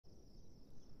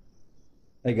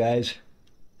Hey guys,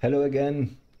 hello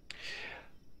again.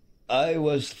 I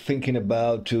was thinking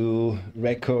about to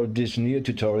record this new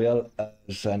tutorial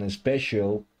as an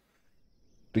special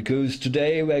because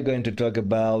today we're going to talk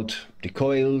about the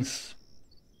coils,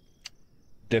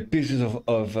 the pieces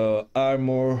of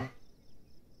armor,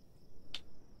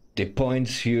 the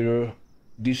points here,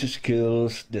 these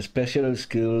skills, the special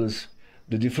skills,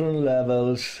 the different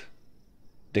levels,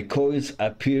 the coils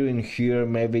appearing here,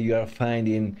 maybe you are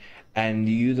finding and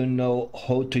you don't know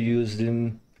how to use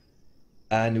them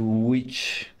and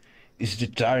which is the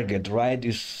target, right?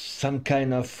 Is some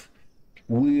kind of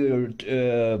weird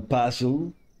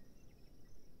puzzle.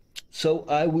 So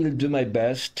I will do my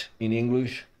best in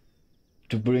English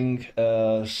to bring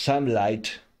some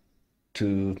light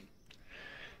to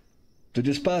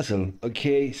this puzzle.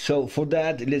 Okay, so for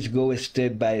that, let's go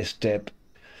step by step.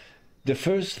 The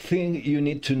first thing you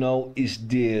need to know is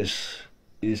this.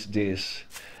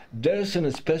 There's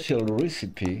a special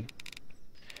recipe.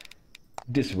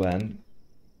 This one,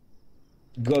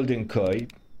 golden koi,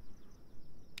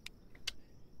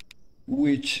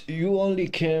 which you only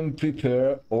can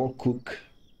prepare or cook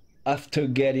after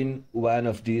getting one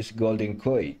of these golden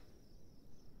koi.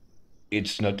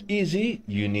 It's not easy.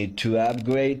 You need to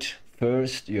upgrade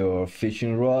first your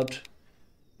fishing rod,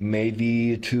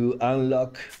 maybe to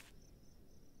unlock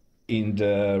in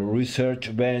the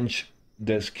research bench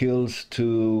the skills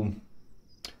to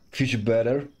fish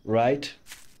better, right?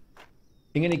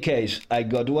 In any case, I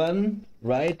got one,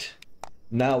 right?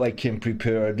 Now I can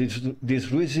prepare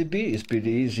this recipe. It's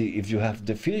pretty easy if you have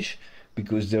the fish,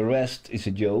 because the rest is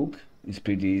a joke. It's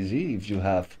pretty easy if you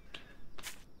have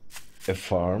a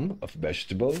farm of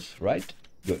vegetables, right?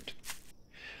 Good.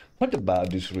 What about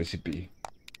this recipe?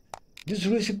 This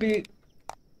recipe,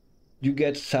 you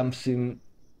get something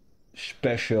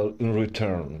special in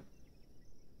return.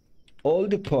 All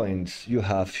the points you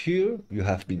have here, you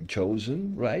have been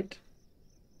chosen, right?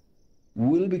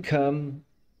 Will become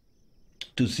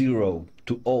to 0,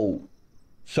 to 0,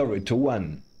 sorry, to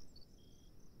 1,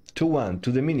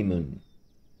 to the minimum.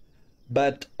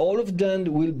 But all of them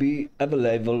will be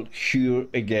available here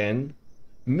again,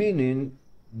 meaning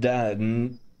that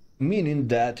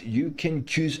you can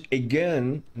choose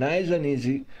again, nice and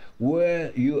easy,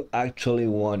 where you actually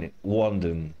want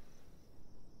them.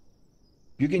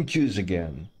 You can choose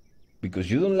again,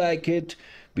 because you don't like it,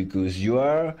 because you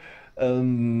are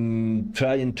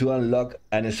trying to unlock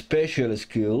a special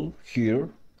skill here,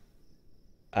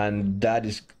 and that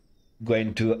is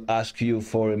going to ask you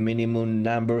for a minimum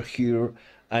number here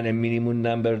and a minimum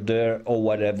number there, or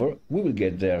whatever. We will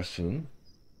get there soon,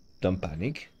 don't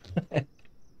panic.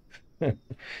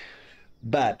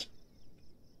 But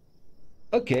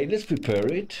okay, let's prepare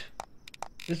it,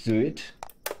 let's do it,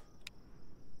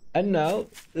 and now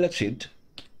let's hit.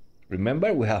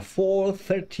 Remember, we have 4,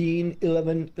 13,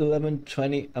 11, 11,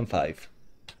 20, and 5.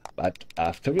 But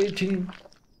after eating,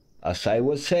 as I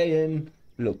was saying,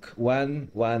 look, 1,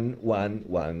 1, 1,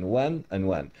 1, 1, and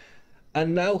 1.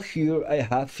 And now here I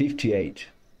have 58.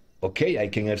 Okay, I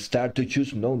can start to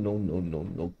choose.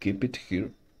 No, keep it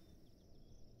here.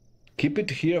 Keep it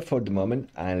here for the moment,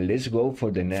 and let's go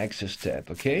for the next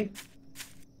step, okay?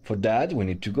 For that, we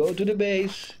need to go to the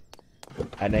base,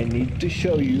 and I need to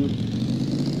show you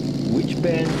which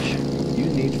bench you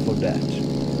need for that.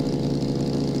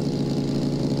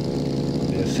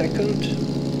 The second,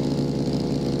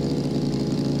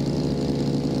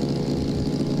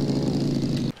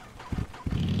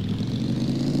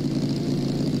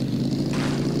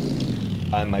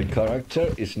 and my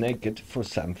character is naked for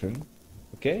something.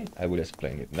 Okay, I will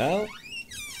explain it now.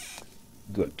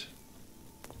 Good.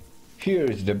 Here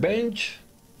is the bench.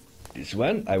 This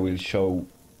one, I will show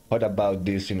what about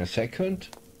this in a second.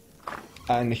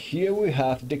 And here we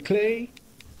have the clay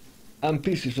and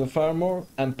pieces of armor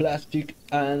and plastic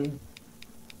and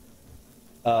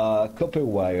copper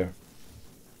wire.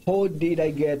 How did I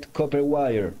get copper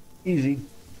wire? Easy.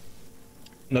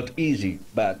 Not easy,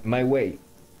 but my way.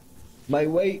 My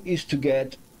way is to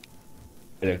get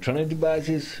electronic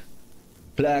devices,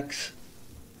 plugs,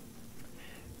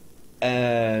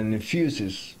 and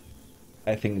fuses.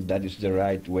 I think that is the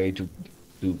right way to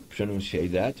pronounce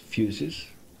that, fuses.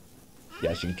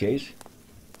 Just in case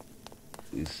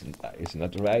it's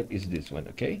not right, it's this one,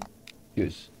 okay?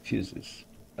 Fuses,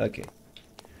 okay.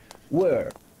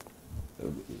 Where?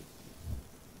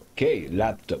 Okay,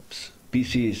 laptops,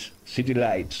 PCs, city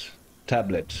lights,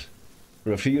 tablets,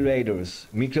 refrigerators,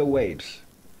 microwaves,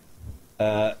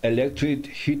 electric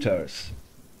heaters,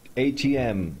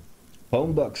 ATM,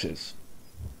 phone boxes.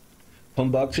 Phone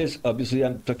boxes, obviously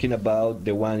I'm talking about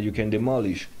the one you can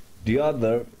demolish. The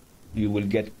other you will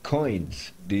get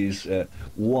coins, this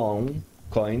one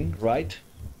coin, right?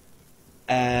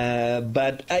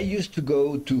 But I used to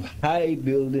go to high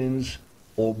buildings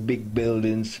or big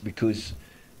buildings because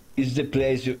it's the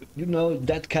place, you know,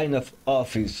 that kind of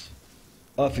offices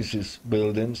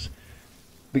buildings,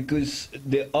 because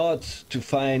the odds to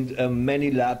find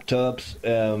many laptops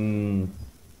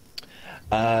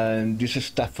and this is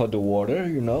stuff for the water,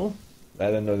 you know, I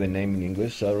don't know the name in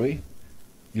English, sorry.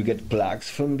 You get plugs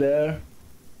from there,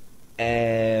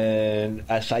 and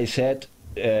as I said,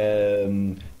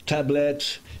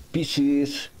 tablets,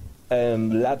 PCs,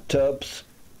 laptops,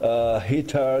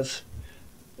 heaters,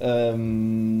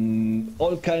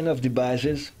 all kind of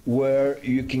devices where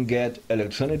you can get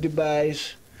electronic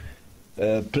device,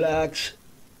 plugs,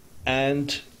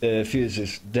 and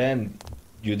fuses. Then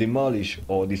you demolish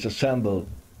or disassemble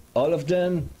all of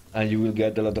them, and you will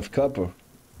get a lot of copper,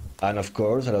 and of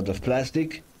course a lot of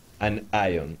plastic and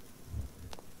iron.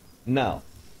 Now,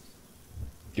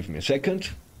 give me a second.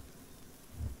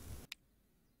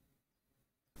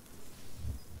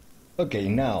 Okay,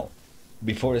 now,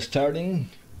 before starting,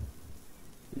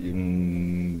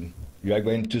 you are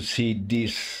going to see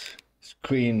this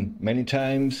screen many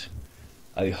times.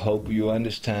 I hope you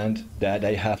understand that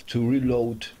I have to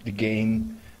reload the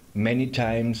game many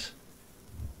times,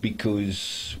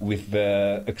 because with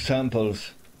the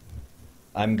examples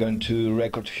I'm going to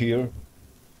record here,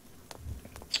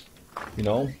 you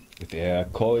know, with the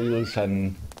coils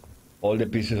and all the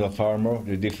pieces of armor,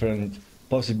 the different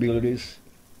possibilities,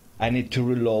 I need to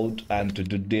reload and to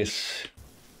do this.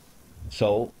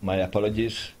 So, my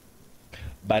apologies.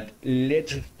 But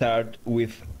let's start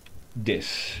with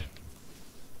this.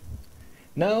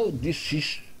 Now,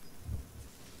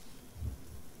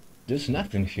 there's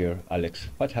nothing here, Alex.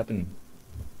 What happened?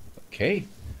 Okay,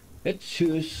 let's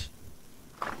choose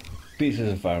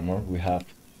pieces of armor. We have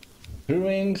 3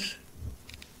 rings.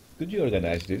 Could you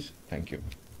organize this? Thank you.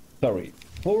 Sorry,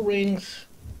 4 rings,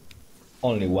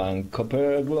 only 1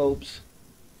 copper gloves,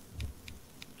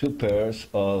 2 pairs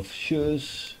of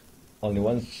shoes, only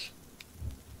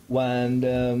one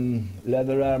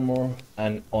leather armor,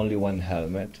 and only 1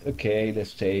 helmet. Okay,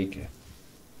 let's take,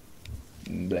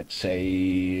 let's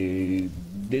say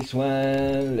this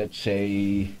one, let's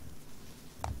say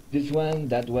this one,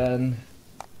 that one,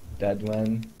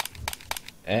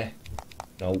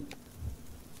 no.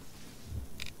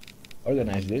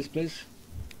 Organize this, please.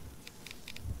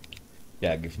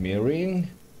 Yeah, give me a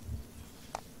ring.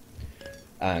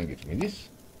 And give me this.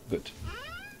 Good.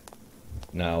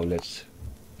 Now let's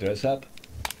dress up.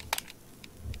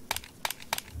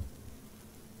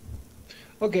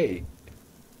 Okay.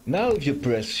 Now if you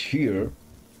press here,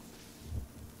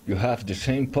 you have the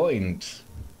same points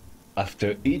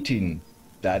after eating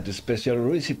that special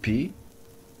recipe.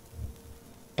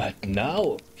 But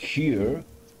now here,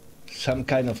 some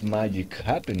kind of magic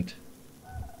happened.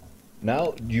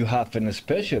 Now you have a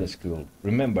special skill.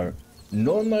 Remember,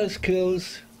 normal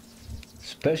skills,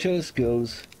 special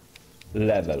skills,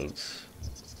 levels.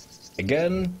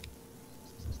 Again,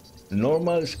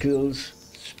 normal skills,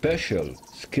 special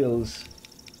skills,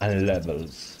 and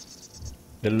levels.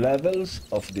 The levels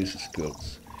of these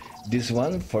skills. This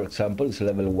one, for example, is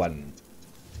level 1.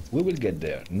 We will get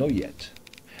there, not yet.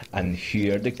 And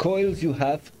here the coils you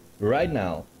have right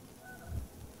now.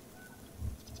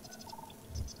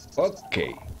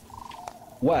 Okay.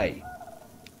 Why?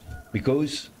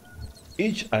 Because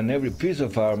each and every piece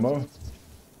of armor,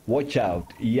 watch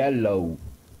out, yellow.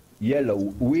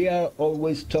 We are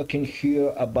always talking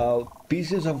here about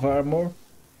pieces of armor,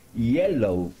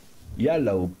 yellow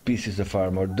pieces of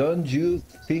armor. Don't you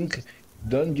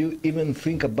even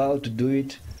think about to do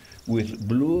it with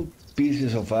blue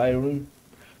pieces of iron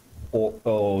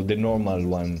or the normal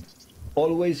one.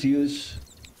 Always use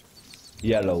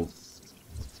yellow.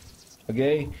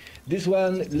 Okay, this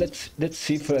one, let's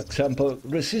see, for example,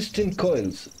 resistant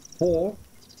coils 4,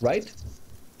 right?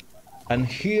 And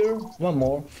here one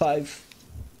more, 5,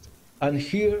 and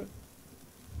here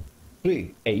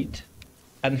 3, 8,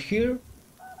 and here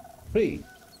 3,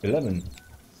 11,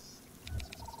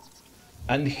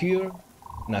 and here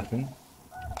nothing,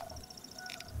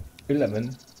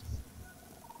 11.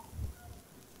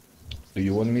 Do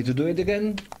you want me to do it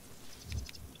again?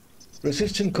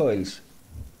 Resistant coils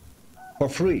for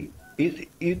free.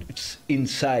 It's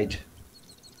inside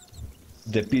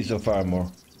the piece of armor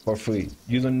for free.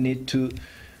 You don't need to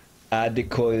add the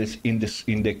coils in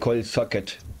the coil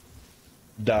socket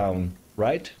down,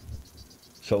 right?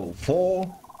 So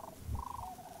 4,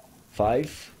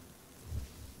 5,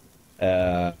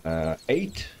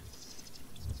 8,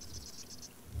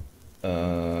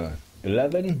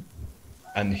 11,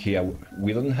 and here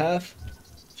we don't have.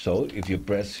 So if you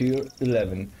press here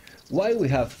 11, why we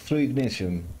have 3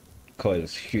 ignition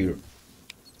coils here?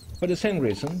 For the same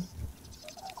reason.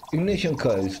 Ignition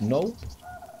coils, no.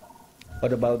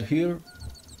 What about here?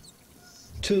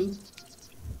 2.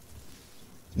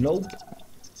 Nope.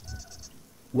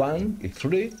 1 is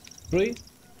 3, 3,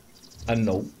 and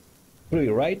no. 3,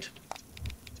 right?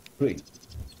 3.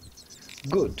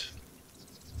 Good.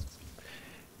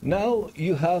 Now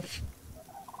you have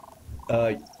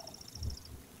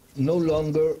no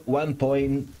longer 1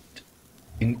 point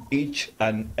in each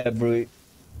and every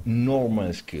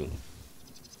normal skill.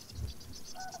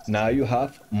 Now you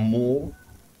have more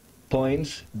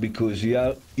points because you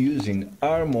are using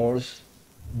armors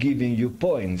giving you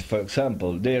points. For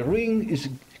example, the ring is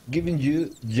giving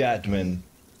you judgment.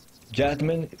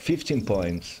 Judgment, 15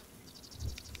 points.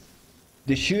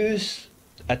 The shoes,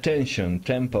 attention,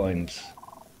 10 points.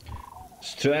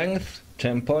 Strength,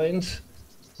 10 points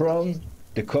from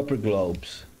the copper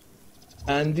globes.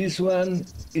 And this one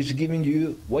is giving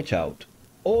you, watch out,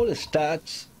 all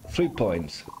stats, 3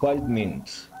 points. What it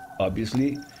means?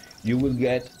 Obviously, you will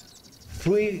get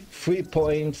 3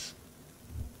 points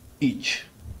each.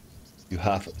 You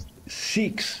have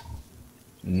 6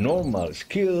 normal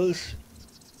skills.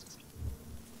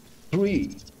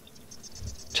 3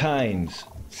 times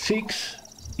 6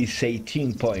 is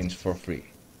 18 points for free.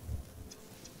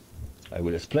 I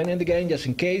will explain it again just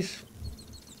in case.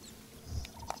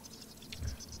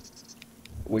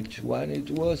 Which one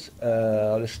it was?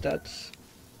 All stats.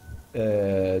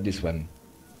 This one.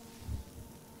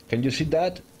 Can you see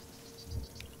that?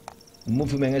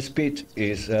 Movement speed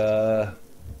is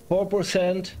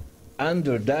 4%.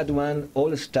 Under that one,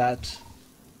 all stats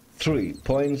 3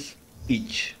 points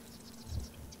each.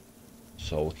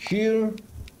 So here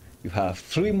you have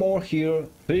 3 more here,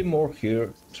 3 more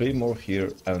here, 3 more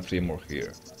here, and 3 more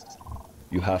here.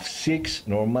 You have 6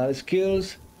 normal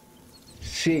skills.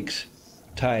 6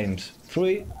 times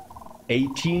 3,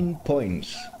 18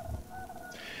 points.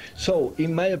 So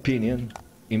in my opinion,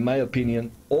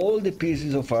 all the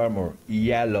pieces of armor,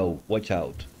 yellow, watch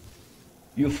out,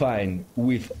 you find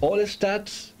with all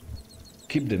stats,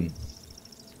 keep them.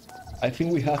 I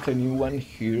think we have a new one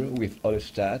here with all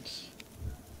stats.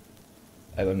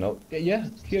 I don't know. Yeah,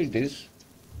 here it is.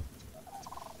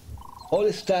 All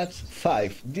stats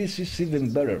 5. This is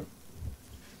even better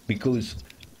because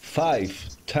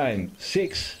 5 times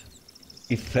 6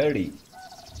 is 30.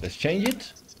 Let's change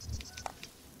it.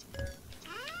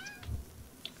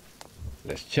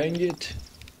 Let's change it.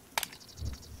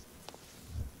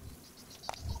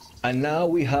 And now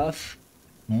we have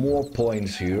more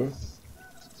points here.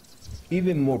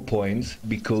 Even more points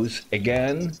because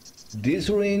again, this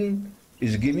ring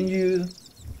is giving you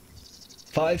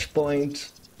 5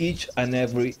 points each and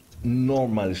every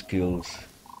normal skills.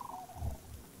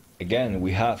 Again,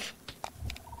 we have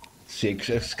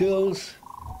 6 skills.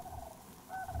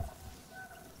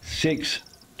 6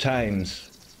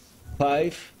 times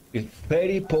 5 is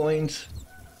 30 points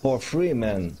for free,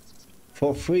 man.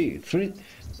 For free.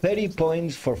 30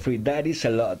 points for free. That is a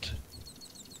lot.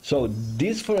 So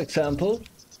this, for example,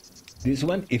 this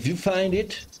one, if you find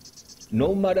it,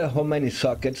 no matter how many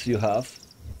sockets you have,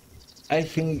 I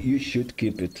think you should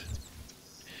keep it.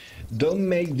 Don't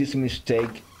make this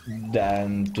mistake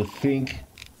than to think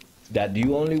that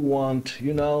you only want,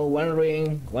 you know, 1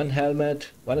 ring, 1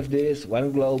 helmet, 1 of this,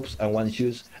 1 gloves, and 1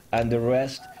 shoes, and the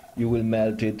rest you will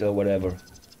melt it or whatever.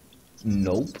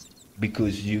 Nope,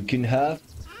 because you can have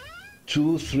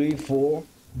 2, 3, 4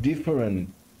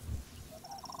 different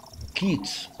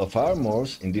kits of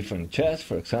armors in different chests,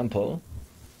 for example,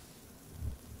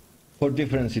 for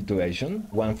different situations.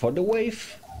 1 for the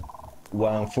wave,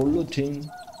 1 for looting,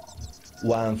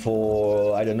 1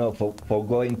 for, I don't know, for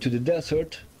going to the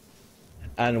desert,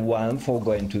 and 1 for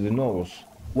going to the north.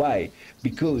 Why?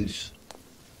 Because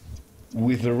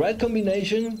with the right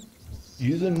combination,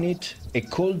 you don't need a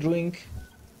cold drink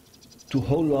to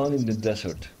hold on in the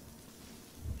desert.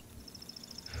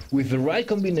 With the right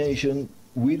combination,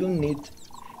 we don't need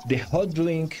the hot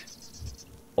drink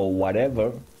or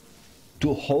whatever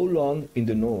to hold on in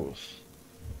the north.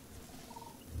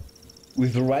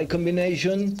 With the right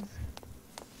combination,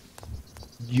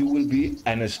 you will be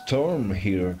in a storm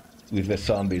here with the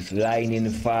zombies, lightning,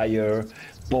 fire,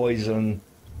 poison.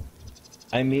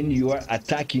 I mean, you are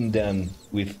attacking them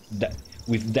with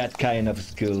that kind of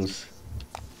skills.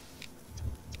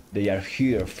 They are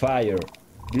here, fire.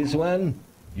 This one,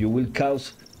 you will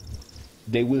cause,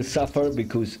 they will suffer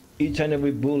because each and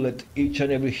every bullet, each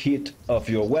and every hit of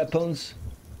your weapons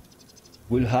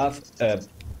will have a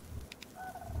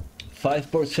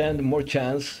 5% more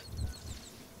chance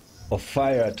of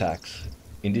fire attacks.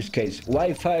 In this case,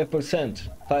 why 5%?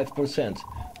 5%,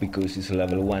 because it's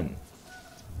level 1.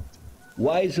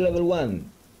 Why is level 1?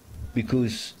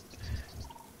 Because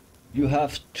you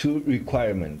have 2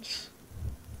 requirements.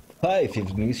 5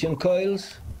 ignition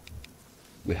coils,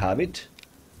 we have it,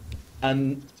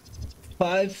 and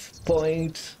 5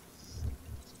 points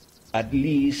at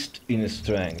least in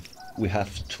strength, we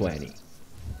have 20.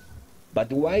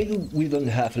 But why we don't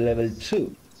have level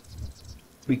 2?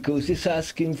 Because it's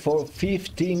asking for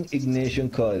 15 ignition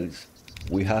coils.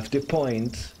 We have the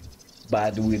points,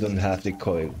 but we don't have the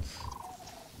coils.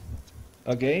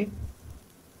 Okay?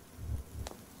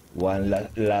 One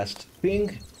last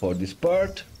thing for this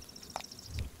part.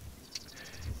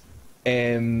 Each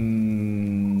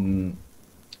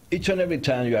and every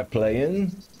time you are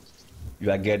playing, you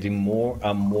are getting more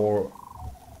and more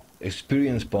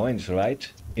experience points,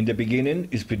 right? In the beginning,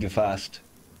 it's pretty fast.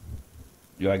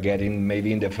 You are getting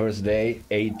maybe in the first day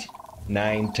 8,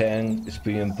 9, 10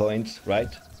 experience points,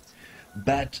 right?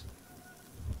 But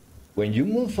when you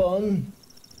move on,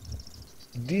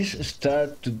 this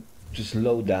starts to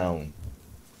slow down.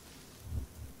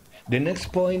 The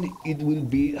next point, it will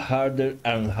be harder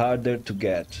and harder to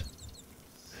get.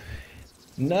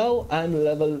 Now I'm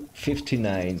level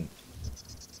 59.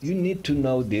 You need to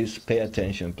know this, pay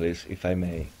attention please, if I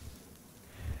may.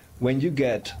 When you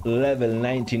get level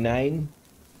 99,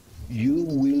 you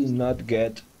will not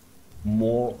get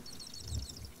more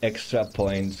extra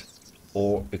points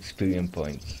or experience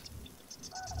points.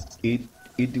 It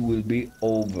will be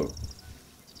over.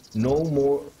 No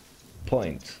more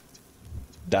points.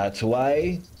 That's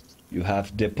why you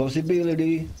have the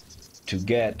possibility to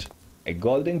get a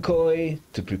golden koi,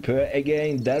 to prepare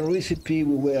again that recipe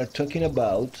we were talking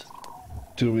about,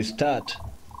 to restart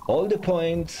all the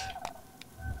points,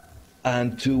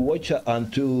 and to watch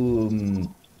and to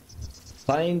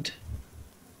find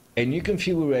a new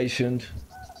configuration,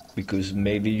 because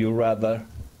maybe you rather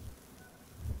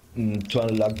to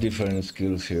unlock different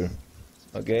skills here.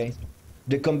 Okay,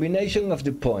 the combination of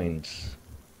the points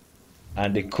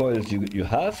and the coils you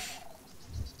have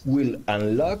will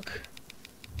unlock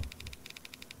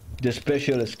the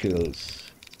special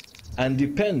skills, and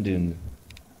depending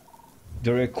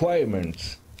the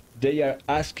requirements they are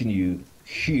asking you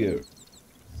here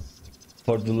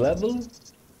for the level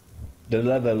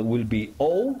will be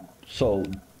O. So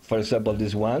for example,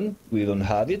 this one, we don't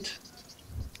have it,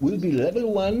 will be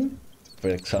level 1, for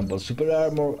example, super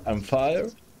armor and fire,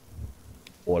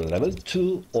 or level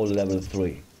 2 or level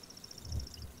 3.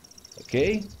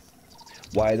 Okay?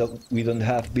 Why we don't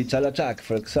have vital attack,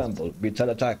 for example?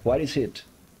 Vital attack, what is it?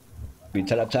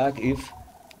 Vital attack, if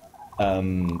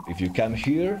you come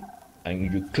here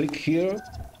and you click here,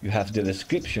 you have the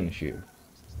description here.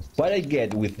 What I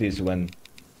get with this one?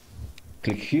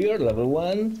 Click here, level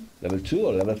 1, level 2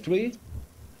 or level 3,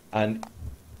 and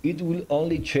it will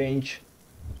only change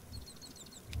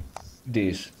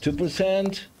this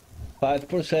 2%,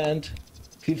 5%,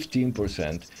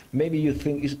 15%. Maybe you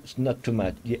think it's not too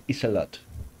much. Yeah, it's a lot.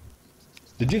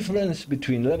 The difference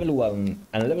between level 1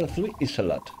 and level 3 is a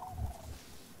lot.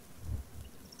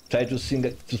 Try to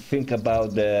think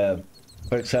about the,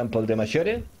 for example, the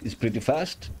machete is pretty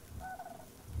fast.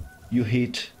 You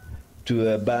hit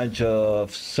to a bunch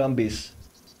of zombies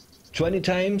 20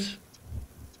 times,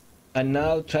 and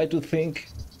now try to think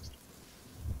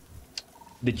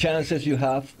the chances you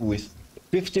have with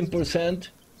 15%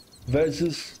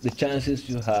 versus the chances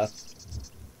you have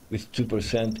with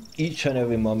 2% each and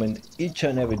every moment, each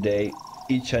and every day,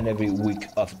 each and every week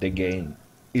of the game.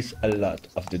 Is a lot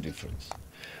of the difference.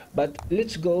 But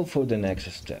let's go for the next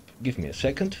step. Give me a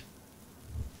second.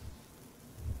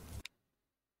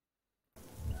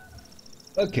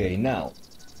 Okay, now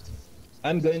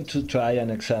I'm going to try an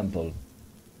example,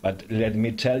 but let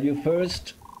me tell you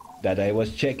first that I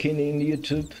was checking in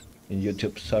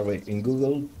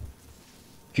Google.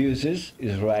 Fuses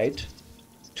is right.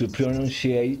 To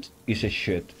pronunciate is a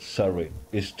shit. Sorry,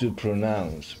 it's to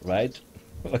pronounce, right?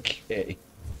 Okay.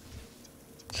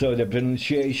 So the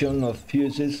pronunciation of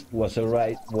fuses was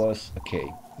alright, was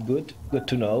okay. Good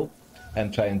to know.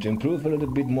 I'm trying to improve a little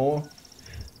bit more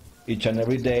each and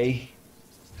every day.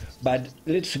 But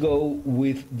let's go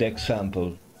with the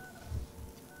example.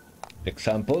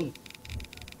 Example,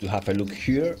 to have a look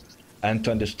here and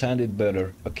to understand it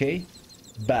better, okay?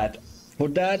 But for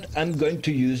that, I'm going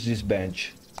to use this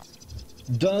bench.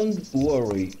 Don't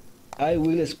worry, I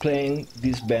will explain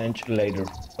this bench later,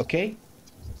 okay?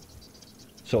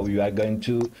 So you are going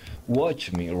to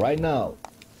watch me right now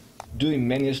doing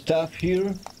many stuff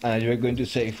here, and you're going to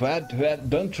say, what?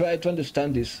 Don't try to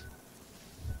understand this.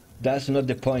 That's not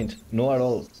the point, no at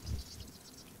all.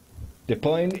 The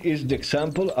point is the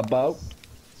example about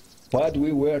what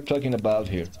we were talking about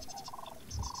here.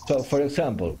 So, for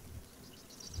example,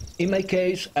 in my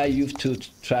case, I used to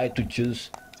try to choose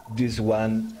this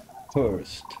one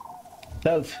first.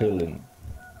 Self-healing.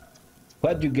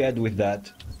 What do you get with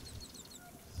that?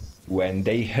 When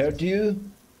they hurt you,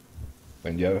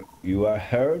 when you are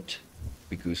hurt,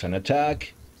 because an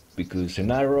attack, because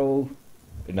an arrow,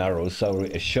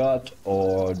 sorry, a shot,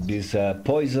 or this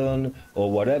poison,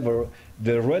 or whatever,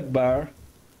 the red bar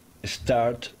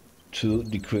start to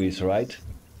decrease, right?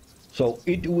 So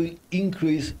it will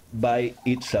increase by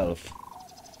itself.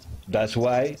 That's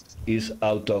why it's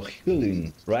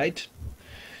auto-healing, right?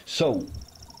 So,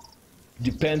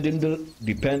 depending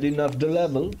of the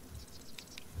level,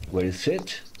 where is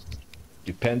it?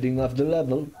 Depending of the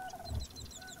level,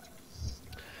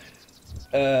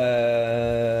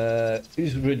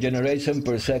 is regeneration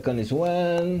per second is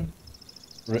 1,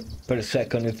 per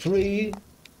second is 3,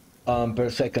 per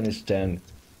second is 10.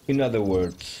 In other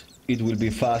words, it will be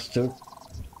faster,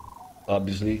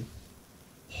 obviously,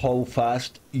 how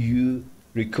fast you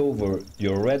recover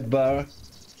your red bar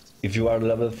if you are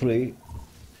level 3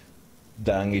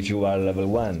 than if you are level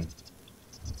 1.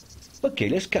 Okay,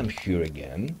 let's come here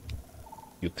again.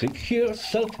 You click here,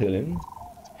 self-healing,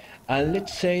 and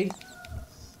let's say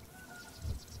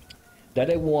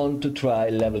that I want to try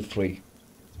level 3.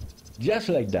 Just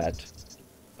like that.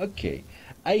 Okay,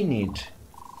 I need,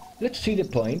 let's see the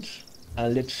points,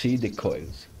 and let's see the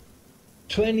coils.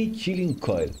 20 chilling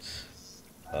coils.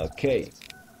 Okay,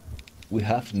 we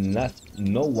have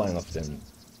no one of them.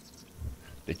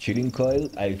 The chilling coil,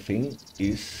 I think,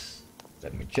 is,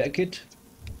 let me check it,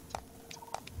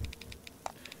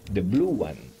 the blue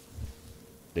one.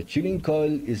 The chilling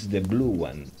coil is the blue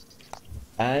one,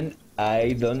 and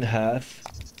I don't have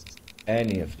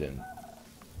any of them.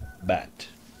 Bad,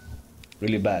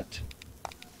 really bad.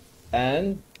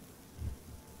 And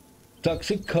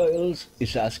toxic coils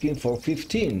is asking for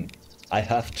 15. I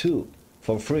have 2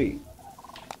 for free.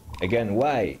 Again,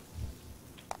 why?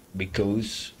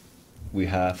 Because we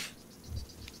have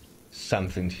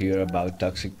something here about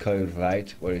toxic coil,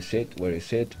 right? Where is it? Where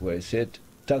is it? Where is it?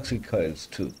 Toxic coils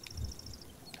 2.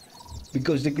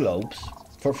 Because the globes,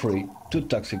 for free, 2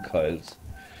 toxic coils.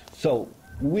 So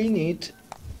we need,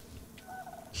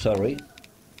 sorry,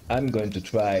 I'm going to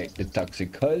try the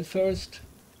toxic coil first.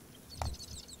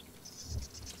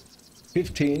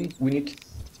 15, we need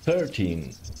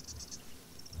 13.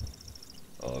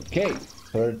 Okay,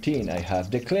 13, I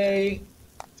have the clay,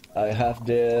 I have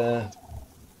the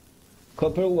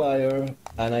copper wire,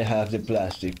 and I have the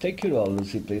plastic. Take your roll,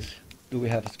 Lucy, please. Do we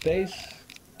have space?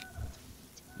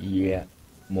 Yeah,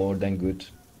 more than good.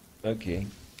 Okay,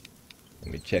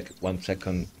 let me check 1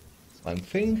 second, one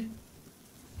thing.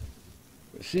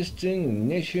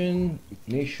 Resisting, ignition,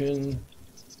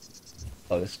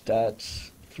 all stats,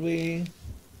 3.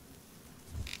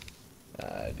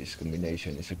 This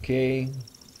combination is okay.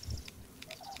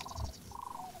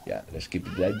 Yeah, let's keep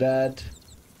it like that.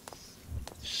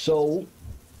 So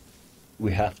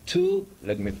we have 2.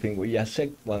 Let me think. We just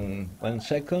one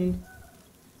second.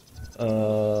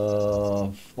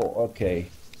 4. Okay.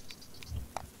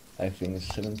 I think it's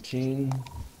 17.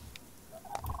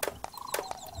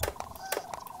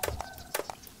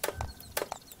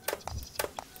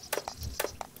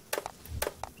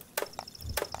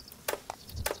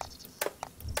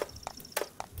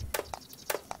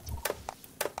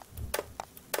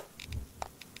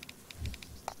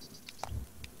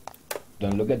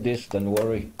 Don't look at this, don't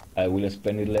worry. I will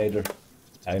explain it later.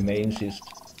 I may insist.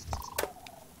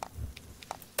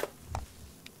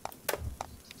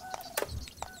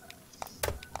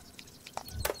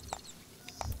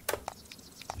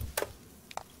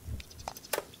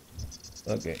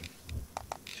 Okay.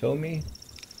 Show me.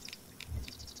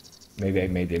 Maybe I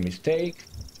made a mistake.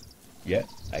 Yeah,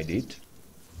 I did.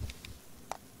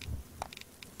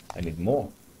 I need more.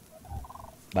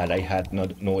 But I had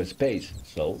no space,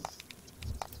 so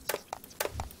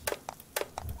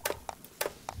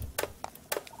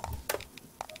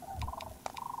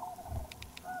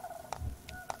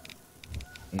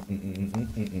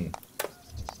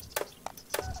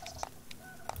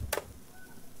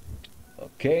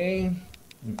okay.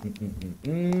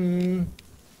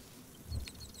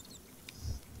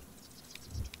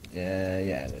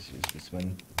 Yeah, let's use this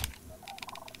one.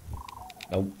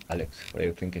 No, Alex, what are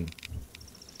you thinking?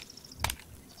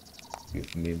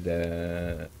 Give me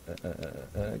the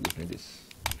give me this.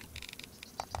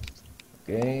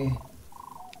 Okay.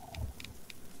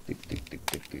 Tick tick tick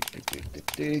tick tick tick tick tick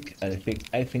tick.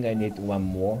 I think I need one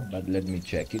more, but let me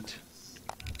check it.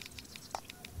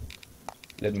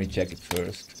 Let me check it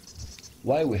first.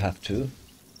 Why we have to?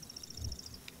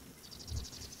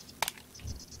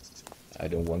 I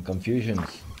don't want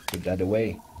confusions. Put that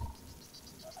away.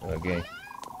 Okay.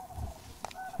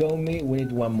 Show me, we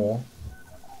need one more.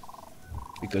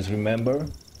 Because remember,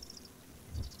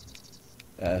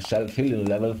 self-healing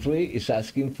level 3 is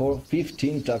asking for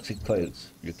 15 toxic coils.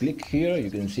 You click here,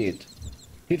 you can see it.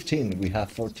 15, we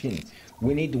have 14.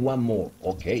 We need one more.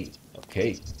 Okay,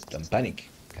 okay, don't panic.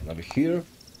 Come over here.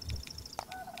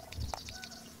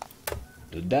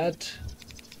 Do that.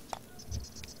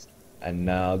 And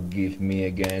now give me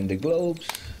again the globes.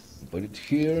 Put it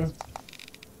here.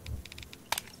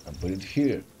 And put it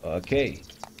here. Okay.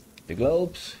 The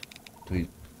globes to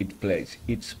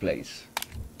its place.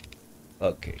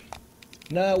 Okay.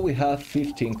 Now we have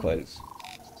 15 coils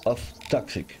of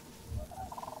toxic.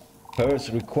 First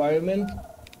requirement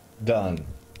done.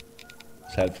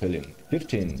 Self-healing.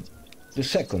 15. The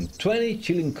second, 20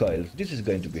 chilling coils. This is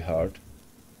going to be hard.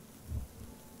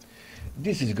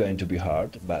 This is going to be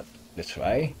hard, but let's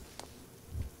try.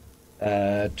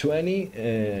 20.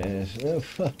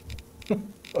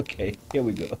 Okay, here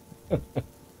we go.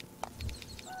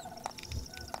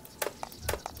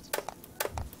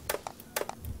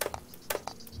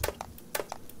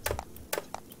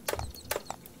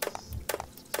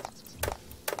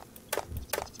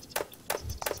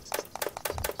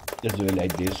 Let's do it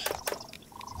like this.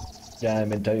 Yeah,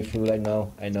 inventory full. I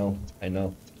know.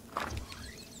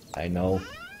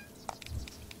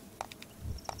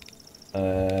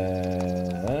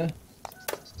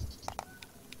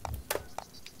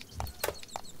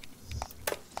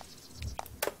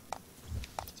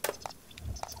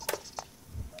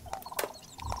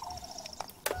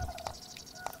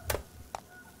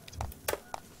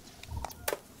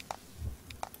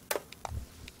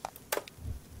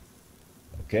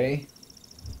 Okay.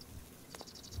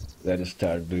 Let's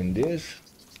start doing this.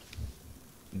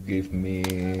 Give me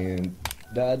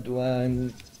that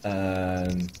one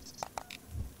and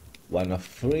one of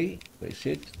 3. Where is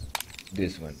it?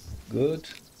 This one. Good.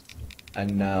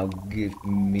 And now give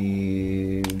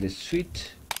me the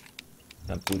suite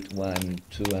and put 1,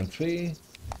 2, and 3.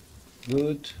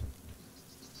 Good.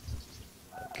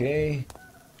 Okay.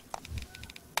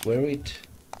 Wear it.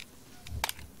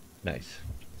 Nice.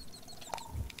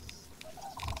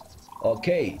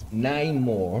 Okay, 9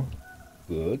 more.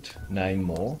 Good, 9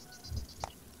 more.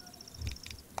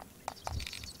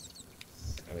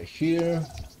 Over here.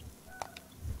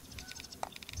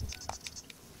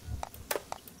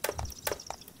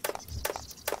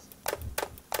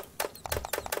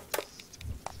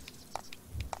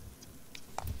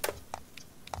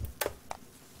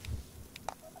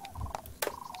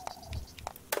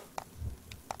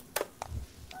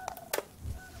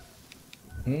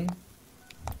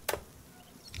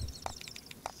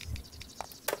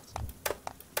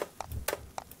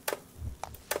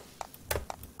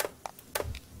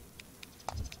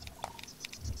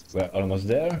 We're almost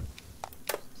there.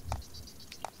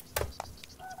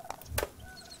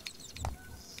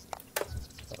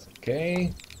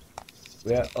 Okay,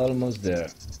 we are almost there.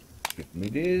 Give me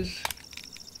this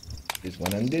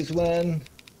one and this one,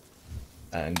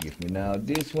 and give me now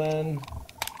this one.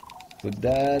 Put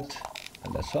that,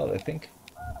 and that's all I think.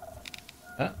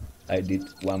 Ah, I did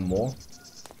one more.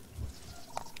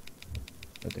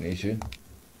 Not an issue.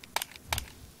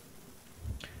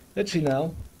 Let's see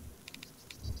now.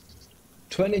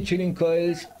 20 chilling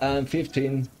coils and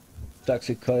 15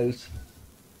 toxic coils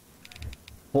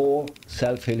for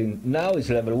self-healing. Now it's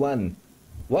level 1.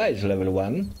 Why is level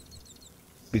 1?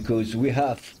 Because we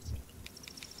have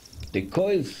the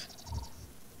coils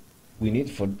we need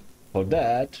for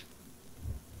that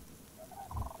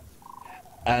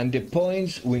and the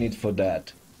points we need for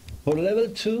that. For level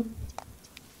 2,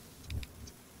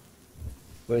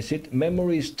 where is it?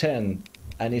 Memory is 10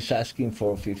 and it's asking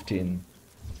for 15.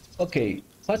 Okay,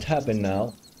 what happened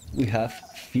now? We have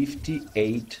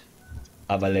 58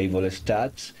 available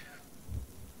stats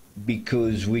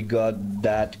because we got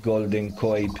that golden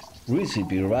coin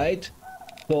recipe, right?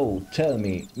 So tell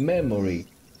me, memory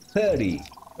 30.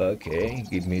 Okay,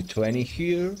 give me 20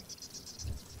 here.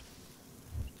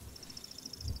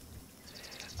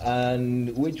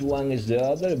 And which one is the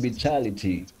other?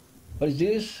 Vitality. What is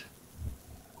this?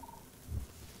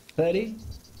 30?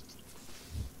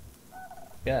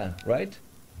 Yeah, right?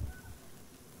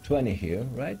 20 here,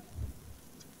 right?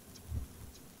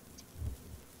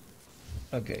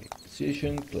 Okay,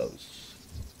 decision close.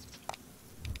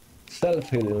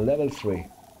 Self-healing level 3.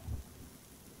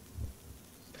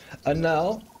 And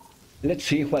now, let's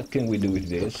see what can we do with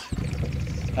this.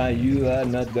 You are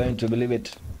not going to believe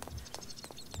it.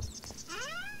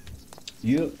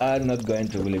 You are not going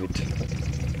to believe it.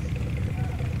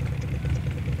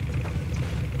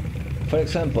 For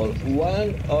example,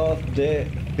 one of the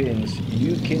things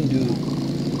you can do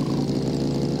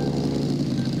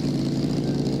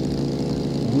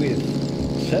with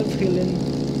self-healing,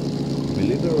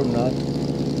 believe it or not,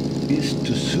 is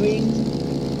to swing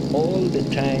all the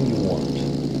time you want.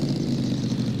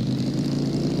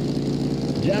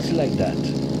 Just like that.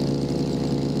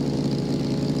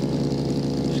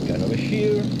 Scan over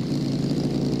here.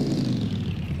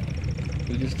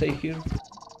 Will you stay here?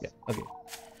 Yeah, okay.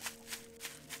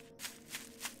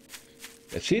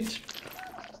 That's it.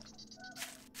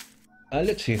 And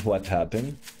let's see what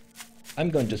happened. I'm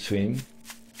going to swim.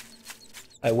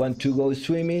 I want to go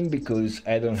swimming because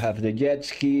I don't have the jet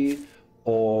ski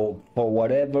or for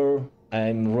whatever.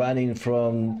 I'm running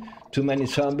from too many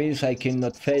zombies. I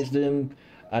cannot face them.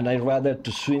 And I'd rather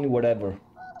to swim whatever.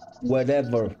 Okay,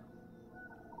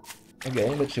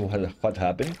 let's see what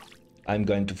happened. I'm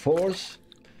going to force.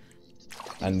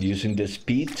 I'm using the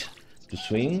speed to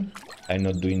swing. I'm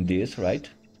not doing this, right?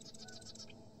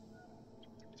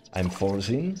 I'm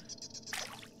forcing.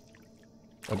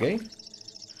 Okay.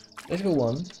 Let's go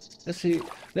on. Let's see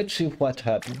what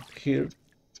happened here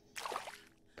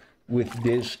with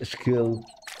this skill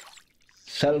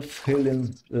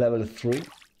self-healing level 3.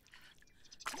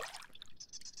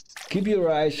 Keep your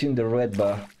eyes in the red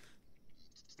bar.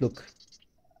 Look.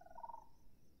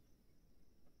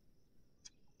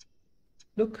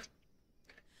 Look.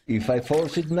 If I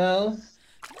force it now,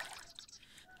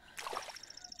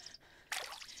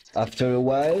 after a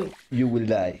while you will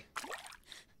die.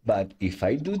 But if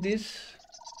I do this,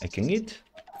 I can eat.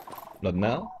 Not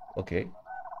now. Okay.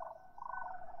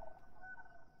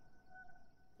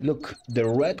 Look, the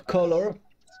red color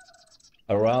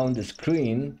around the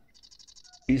screen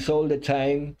is all the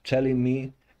time telling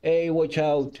me, hey, watch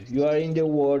out, you are in the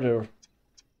water.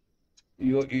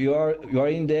 You are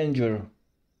in danger.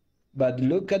 But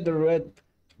look at the red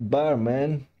bar,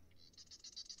 man.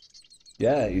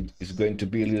 Yeah, it is going to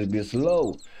be a little bit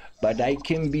slow, but I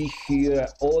can be here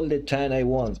all the time I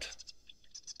want.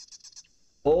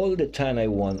 All the time I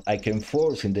want. I can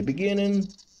force in the beginning,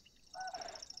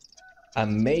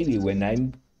 and maybe when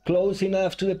I'm close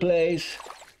enough to the place.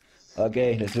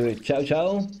 Okay, let's do it. Ciao,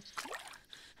 ciao.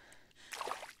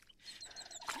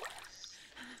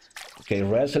 Okay,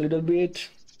 rest a little bit.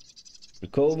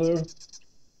 Recover.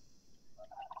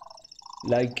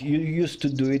 Like you used to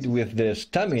do it with the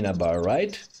stamina bar,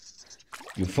 right?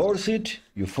 You force it,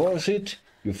 you force it,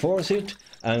 you force it,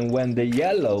 and when the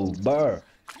yellow bar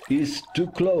is too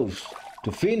close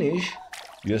to finish,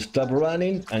 you stop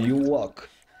running and you walk,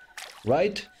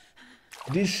 right?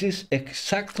 This is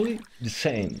exactly the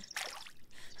same.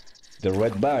 The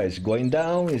red bar is going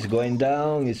down, it's going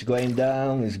down, it's going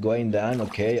down, it's going down.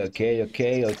 Okay,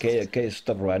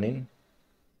 stop running.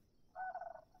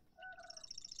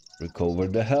 Recover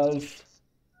the health.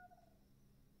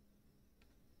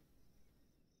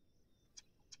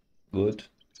 Good.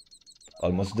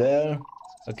 Almost there.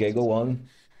 Okay, go on.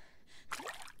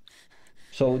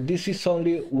 So this is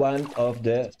only one of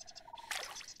the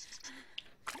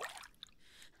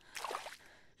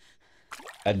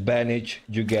advantage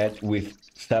you get with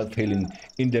self-healing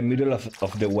in the middle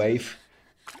of the wave.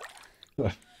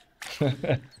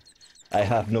 I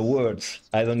have no words.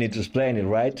 I don't need to explain it,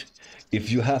 right? If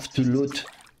you have to loot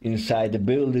inside the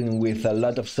building with a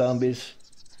lot of zombies,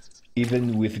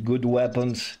 even with good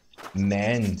weapons,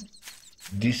 man,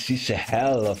 this is a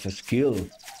hell of a skill.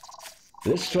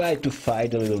 Let's try to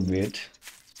fight a little bit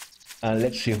and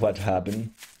let's see what happens.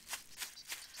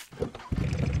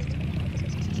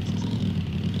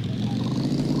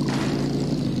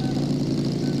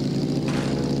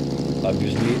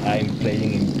 Obviously, I'm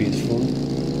playing in peaceful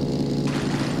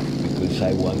because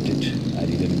I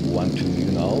didn't want to,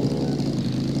 you know,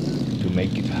 to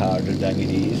make it harder than it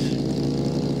is.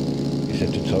 It's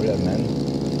a tutorial, man,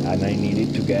 and I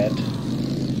needed to get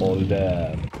all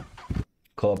the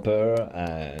copper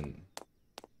and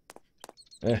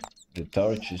the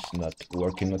torch is not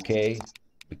working okay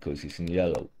because it's in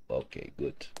yellow. Okay,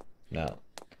 good. Now,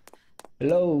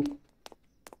 hello,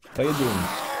 how you doing?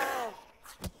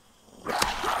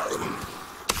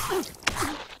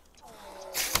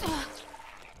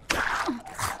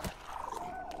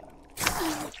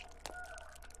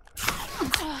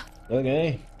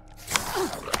 Okay.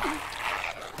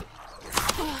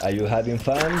 Are you having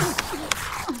fun?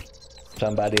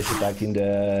 Somebody's attacking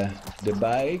the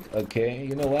bike. Okay,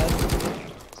 you know what?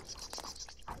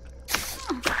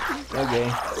 Okay.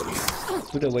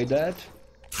 Put away that.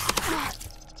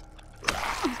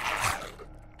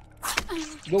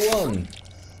 Go on.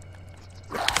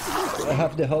 I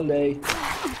have the whole day.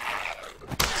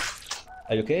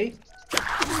 Are you okay?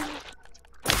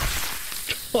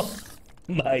 Oh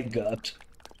my god.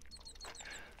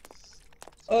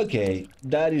 Okay,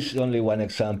 that is only one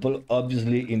example.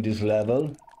 Obviously, in this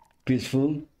level,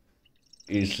 peaceful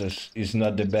is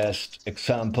not the best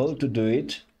example to do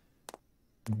it,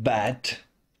 but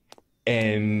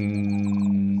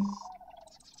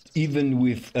even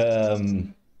with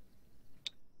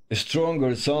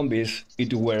stronger zombies,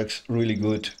 it works really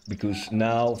good, because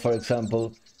now, for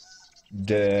example,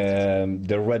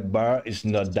 the red bar is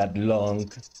not that long.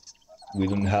 We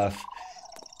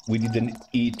didn't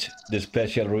eat the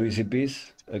special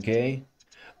recipes, okay?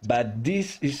 But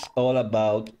this is all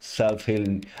about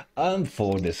self-healing, and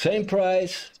for the same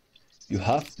price you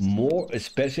have more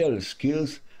special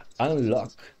skills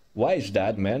unlocked. Why is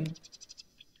that, man?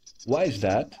 Why is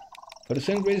that? For the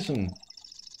same reason.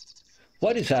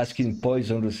 What is asking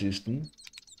poison resistant,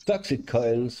 toxic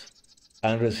coils,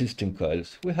 and resistant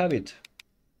coils? We have it.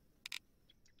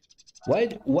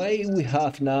 Why we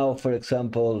have now, for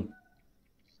example,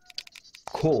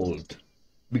 cold?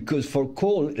 Because for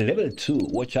cold, level 2,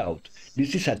 watch out.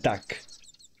 This is attack.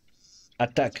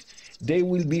 Attack. They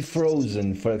will be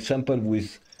frozen, for example,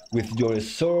 with your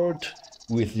sword,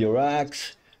 with your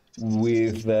axe,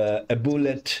 with a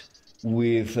bullet,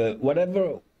 with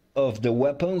whatever of the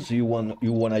weapons you want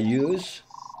to use.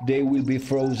 They will be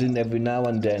frozen every now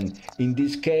and then. In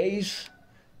this case,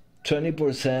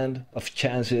 20% of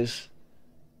chances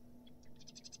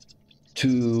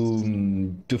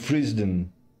to freeze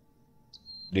them.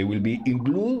 They will be in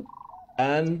blue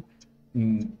and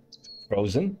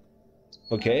frozen.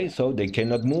 Okay, so they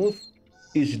cannot move.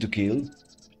 Easy to kill.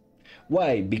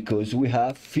 Why? Because we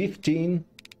have 15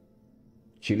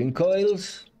 chilling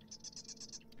coils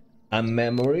and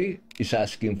memory is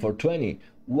asking for 20.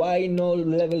 Why not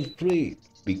level 3?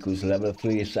 Because level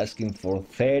 3 is asking for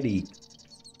 30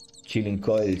 chilling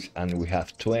coils and we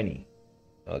have 20.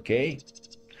 Okay?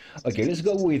 Okay, let's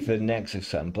go with the next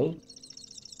example.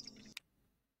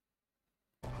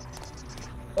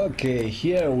 Okay,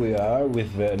 here we are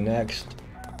with the next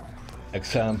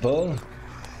example.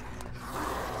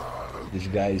 This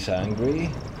guy is angry.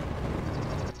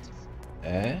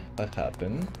 What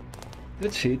happened?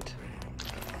 Let's see it.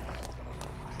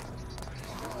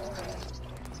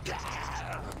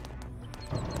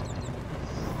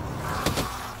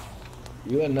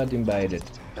 You are not invited.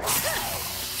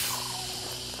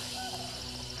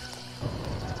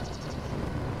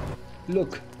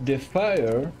 Look, the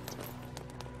fire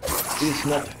is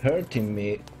not hurting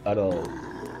me at all.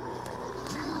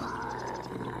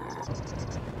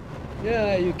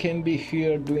 Yeah, you can be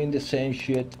here doing the same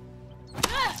shit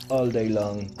all day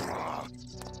long.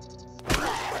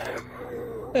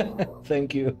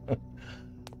 Thank you.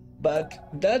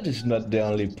 But that is not the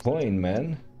only point,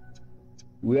 man.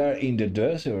 We are in the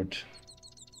desert.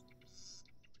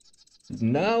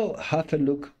 Now have a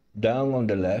look down on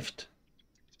the left.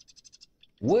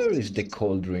 Where is the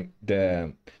cold drink?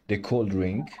 The cold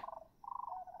drink?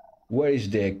 Where is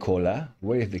the cola?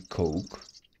 Where is the Coke?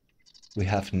 We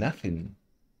have nothing.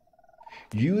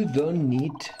 You don't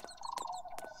need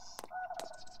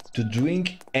to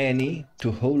drink any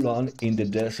to hold on in the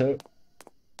desert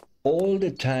all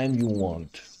the time you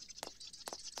want.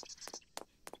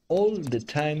 All the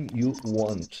time you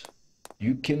want.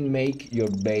 You can make your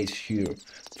base here.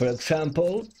 For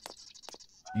example,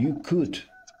 you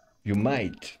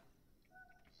might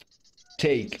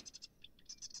take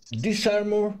this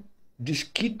armor, this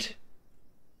kit,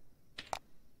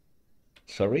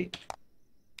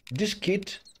 this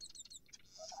kit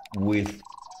with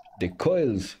the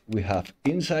coils we have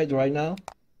inside right now.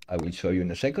 I will show you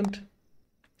in a second.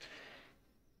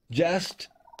 Just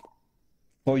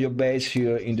for your base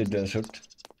here in the desert,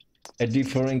 a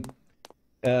different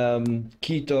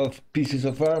kit of pieces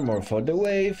of armor for the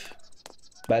wave,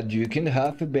 but you can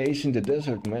have a base in the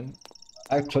desert, man.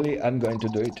 Actually, I'm going to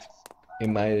do it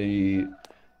in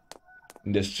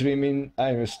the streaming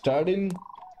I'm starting.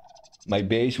 My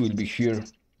base will be here.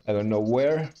 I don't know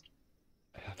where.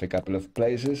 I have a couple of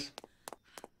places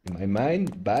in my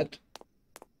mind, but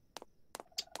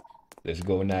let's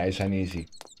go nice and easy.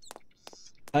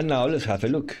 And now let's have a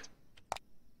look.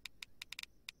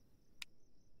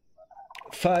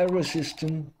 Fire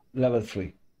resistant level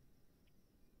 3.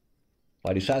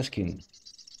 What is asking?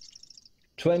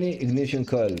 20 ignition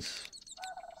coils.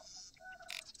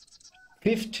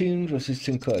 15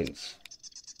 resistant coils.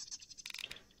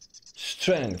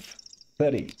 Strength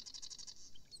 30.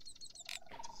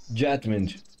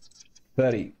 Judgment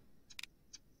 30.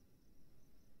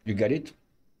 You get it?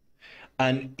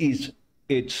 And it's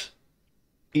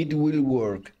It will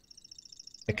work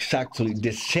exactly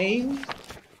the same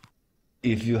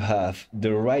if you have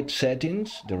the right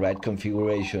settings, the right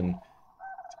configuration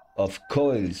of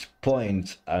coils,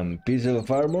 points, and pieces of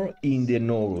armor in the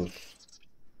north.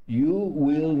 You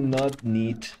will not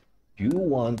need, you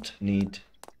won't need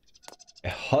a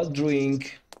hot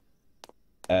drink,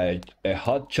 a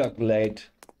hot chocolate,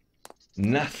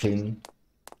 nothing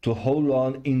to hold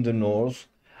on in the north,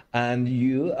 and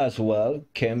you as well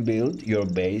can build your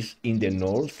base in the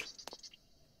north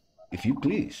if you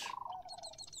please.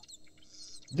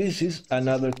 This is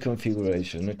another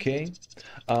configuration, okay?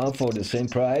 For the same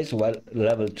price, well,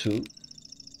 level 2,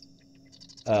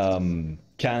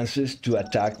 chances to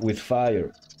attack with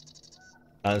fire,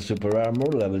 and super armor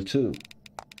level 2.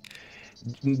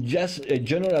 Just a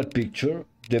general picture,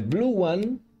 the blue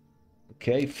one,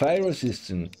 okay, fire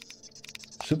resistant,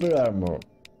 super armor,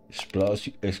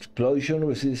 explosion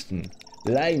resistant,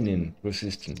 lightning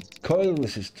resistant, coil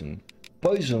resistant,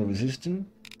 poison resistant,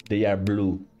 they are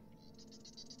blue.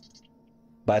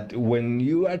 But when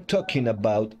you are talking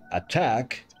about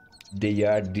attack, they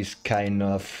are this kind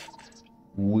of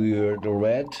weird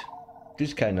red.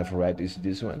 This kind of red is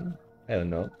this one. I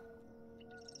don't know.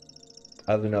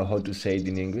 I don't know how to say it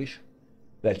in English.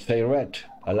 Let's say red.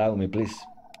 Allow me, please.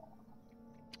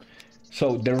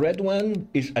 So the red one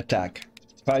is attack.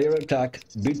 Fire attack,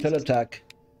 vital attack,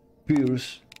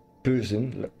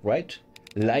 piercing, right?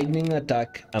 Lightning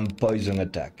attack and poison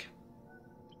attack.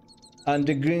 And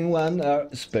the green one are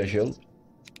special.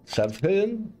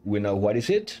 Self-healing, we know what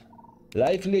is it.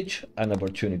 Life leech and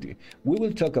opportunity. We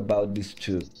will talk about these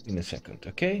two in a second,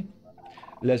 okay?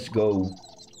 Let's go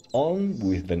on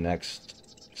with the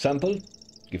next sample.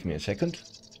 Give me a second.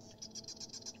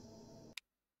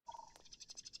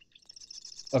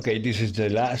 Okay, this is the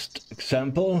last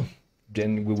example.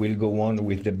 Then we will go on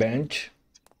with the bench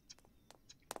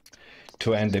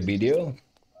to end the video.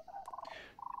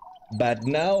 But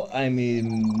now I'm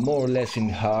more or less in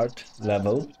hard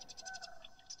level,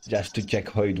 just to check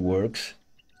how it works,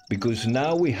 because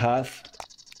now we have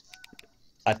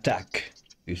attack.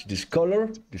 Is this color,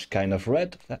 this kind of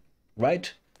red,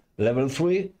 right? Level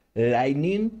 3,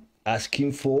 lightning,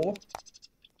 asking for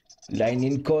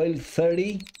lightning coil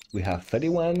 30, we have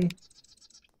 31,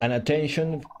 and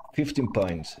attention 15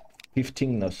 points.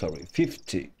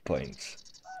 50 points.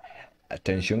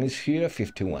 Attention is here,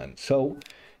 51. So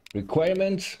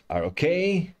requirements are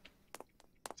okay,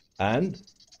 and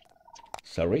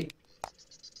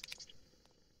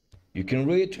you can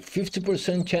read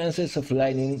 50% chances of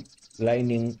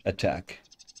lightning attack.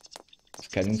 Let's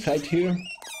get inside here.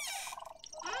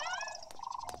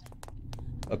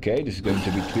 Okay, this is going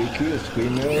to be tricky. A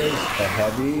screamer, a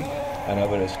heavy,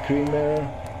 another screamer.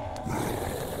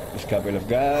 There's a couple of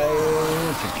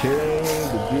guys, okay,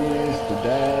 do this, do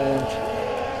that,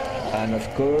 and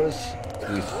of course,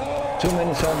 with too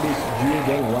many zombies, you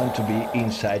don't want to be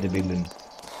inside the building.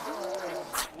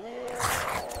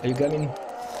 Are you coming?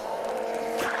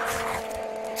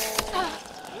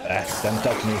 Don't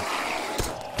touch me.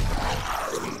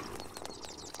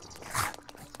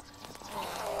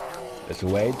 Let's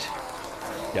wait.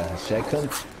 Just a second.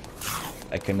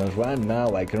 I cannot run.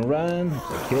 Now I can run.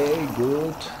 Okay,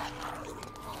 good.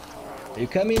 Are you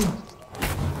coming?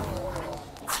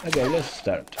 Okay, let's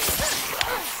start.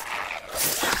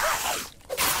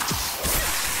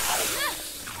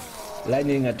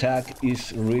 Lightning attack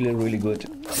is really good.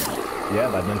 Yeah,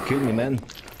 but don't kill me, man.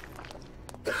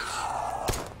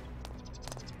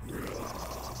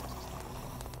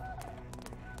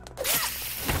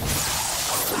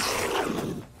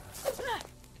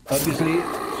 Obviously,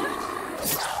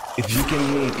 if you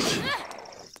can mix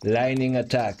lightning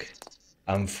attack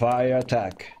and fire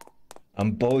attack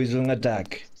and poison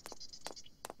attack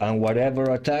and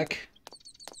whatever attack,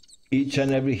 each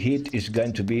and every hit is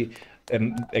going to be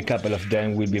a couple of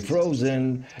them will be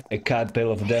frozen, a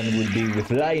couple of them will be with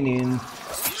lightning,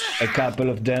 a couple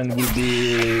of them will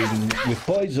be with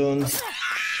poison,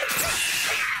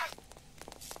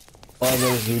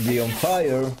 others will be on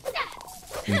fire,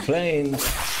 in flames.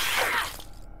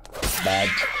 But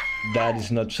that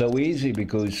is not so easy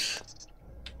because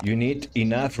you need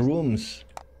enough rooms,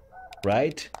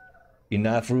 right?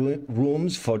 Enough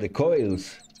rooms for the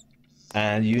coils,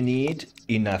 and you need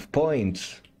enough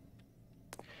points.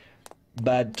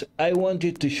 But I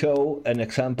wanted to show an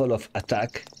example of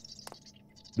attack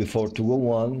before to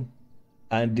go on,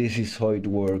 and this is how it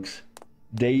works.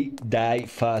 They die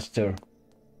faster.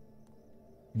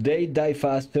 They die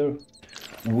faster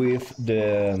with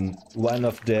the one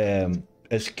of the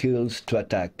skills to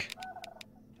attack,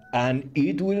 and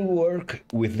it will work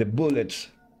with the bullets.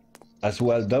 As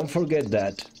well, don't forget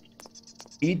that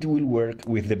it will work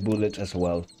with the bullet as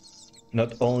well,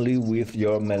 not only with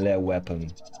your melee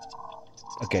weapon.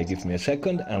 Okay, give me a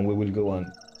second and we will go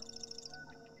on.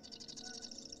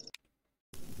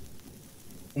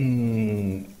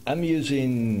 I'm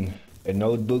using a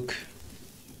notebook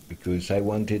because I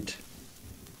wanted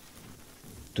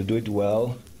to do it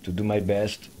well, to do my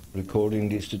best recording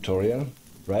this tutorial,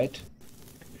 right?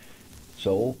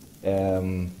 So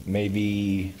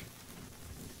maybe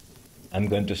I'm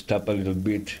going to stop a little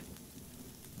bit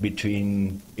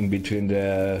in between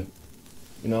the,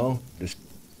 you know,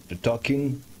 the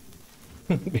talking.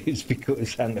 It's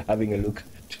because I'm having a look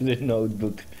to the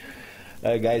notebook.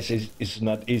 Guys, it's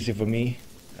not easy for me.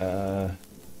 I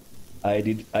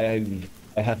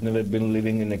have never been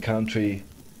living in a country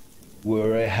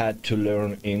where I had to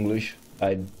learn English.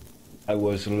 I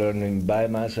was learning by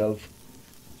myself.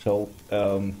 So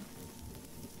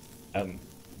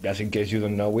just in case you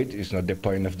don't know it, it's not the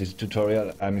point of this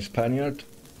tutorial. I'm a Spaniard,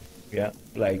 yeah,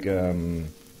 like Rafael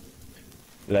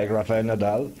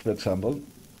Nadal, for example.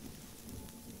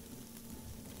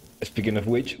 Speaking of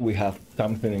which, we have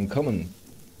something in common.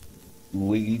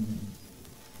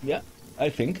 I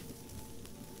think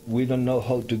we don't know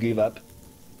how to give up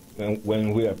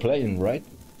when we are playing, right?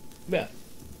 Yeah.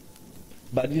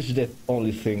 But this is the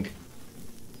only thing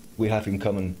we have in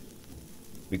common.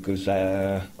 Because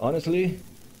honestly,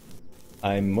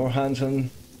 I'm more handsome,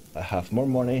 I have more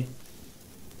money,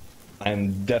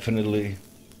 I'm definitely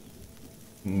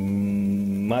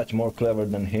much more clever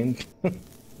than him.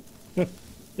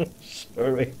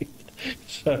 Sorry.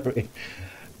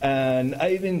 And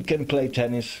I even can play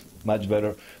tennis much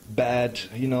better. But,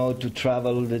 you know, to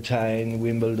travel all the time,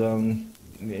 Wimbledon,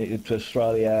 to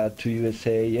Australia, to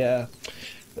USA, yeah,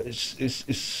 it's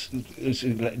a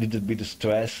little bit of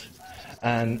stress.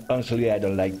 And honestly, I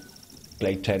don't like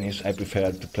play tennis. I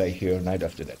prefer to play here night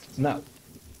after that. Now,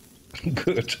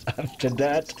 good. After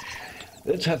that,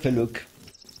 let's have a look.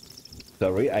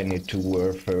 Sorry, I need to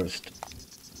wear first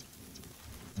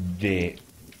this,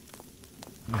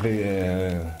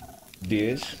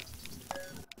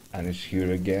 and it's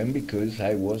here again because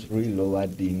I was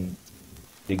reloading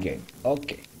the game.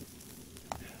 Okay.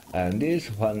 And this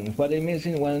one, what am I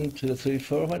missing? 1, 2, 3,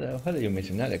 4. What are you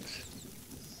missing, Alex?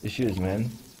 The shoes,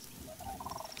 man.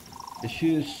 The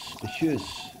shoes.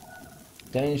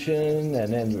 Tension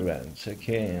and endurance.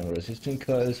 Okay, and resistant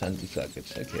coils,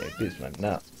 anti-sockets. Okay, this one.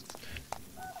 Now,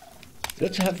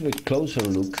 let's have a closer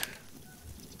look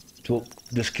to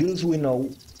the skills we know,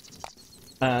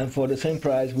 and for the same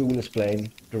price we will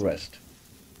explain the rest.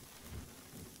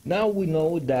 Now we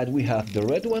know that we have the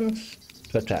red ones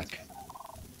to attack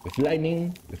with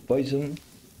lightning, with poison,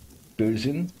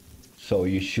 piercing. So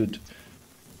you shoot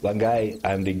one guy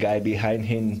and the guy behind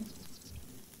him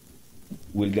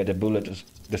will get a bullet,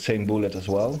 the same bullet as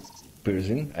well.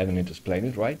 Piercing, I don't need to explain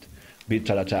it, right?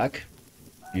 Vital attack,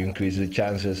 you increase the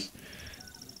chances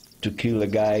to kill a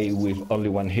guy with only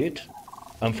one hit,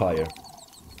 and fire.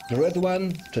 The red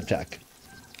one to attack,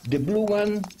 the blue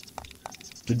one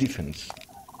to defense.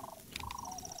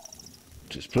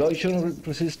 To explosion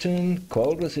resistant,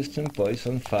 cold resistant,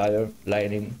 poison, fire,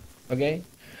 lightning, okay?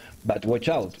 But watch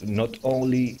out, not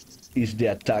only is the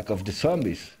attack of the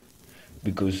zombies,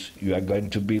 because you are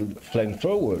going to build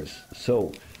flamethrowers.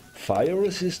 So fire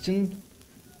resistant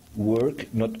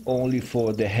work not only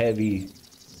for the heavy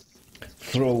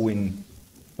throwing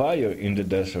fire in the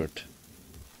desert,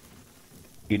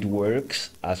 it works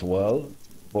as well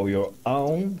for your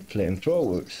own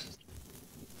flamethrowers.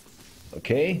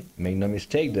 Okay, make no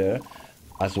mistake there.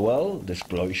 As well, the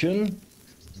explosion.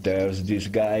 There's this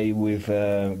guy with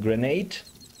a grenade.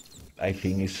 I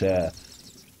think it's a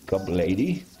cop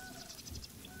lady.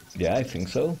 Yeah, I think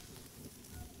so.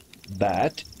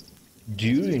 But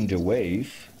during the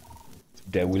wave,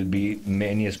 there will be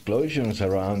many explosions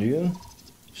around you.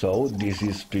 So this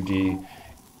is pretty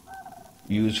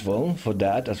useful for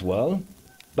that as well.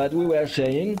 But we were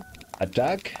saying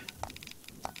attack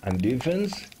and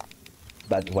defense.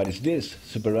 But what is this?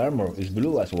 Super armor is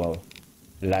blue as well.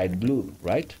 Light blue,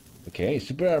 right? Okay,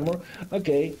 super armor.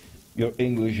 Okay, your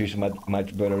English is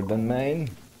much better than mine.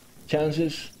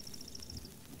 Chances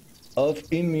of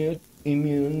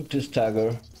immune to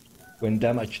stagger when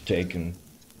damage taken.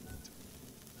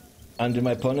 Under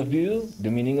my point of view, the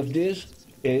meaning of this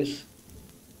is,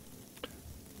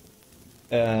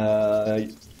 for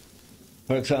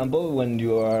example, when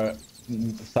you are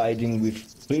fighting with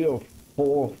 3 or 4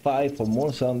 or 5 or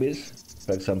more zombies,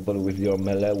 for example with your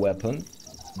melee weapon,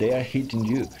 they are hitting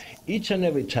you. Each and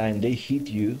every time they hit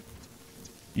you,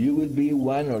 you will be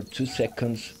 1 or 2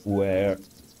 seconds where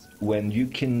when you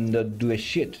cannot do a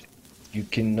shit. You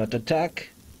cannot attack.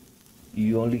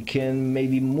 You only can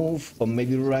maybe move or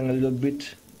maybe run a little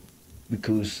bit,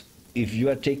 because if you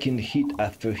are taking hit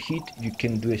after hit, you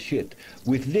can do a shit.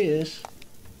 With this,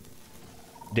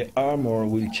 the armor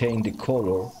will change the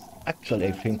color. Actually,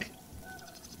 I think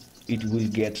it will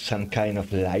get some kind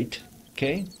of light.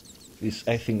 Okay,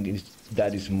 I think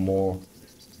that is more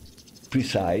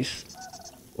precise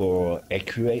or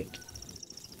accurate,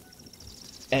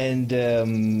 and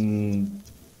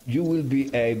you will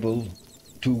be able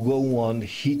to go on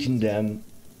hitting them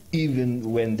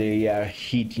even when they are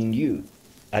hitting you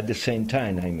at the same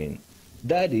time. I mean,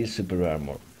 that is super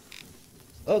armor.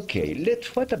 Okay,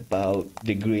 what about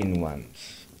the green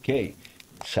ones? Okay,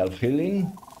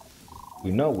 self-healing,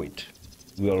 we know it.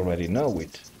 We already know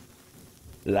it.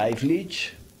 Life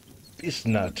leech is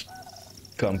not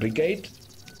complicated.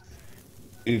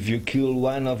 If you kill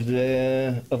one of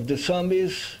the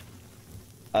zombies,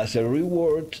 as a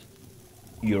reward,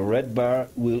 your red bar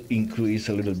will increase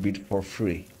a little bit for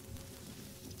free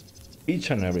each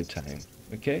and every time.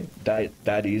 Okay,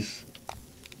 that is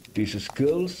these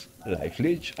skills, life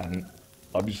leech, and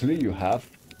obviously you have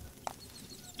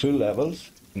 2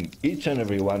 levels. In each and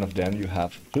every one of them you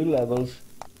have 2 levels,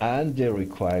 and the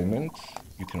requirements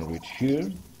you can reach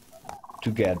here to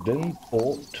get them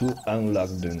or to unlock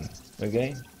them.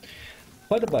 Okay,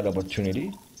 what about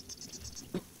opportunity?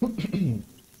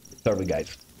 Sorry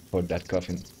guys for that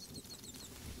coughing,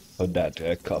 for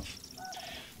that cough.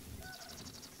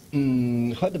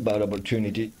 What about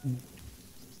opportunity?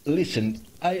 Listen,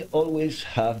 I always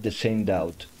have the same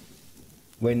doubt.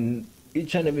 When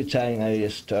each and every time I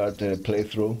start a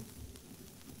playthrough,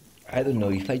 I don't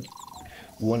know if I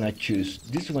want to choose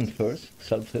this one first,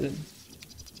 self-healing,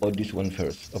 or this one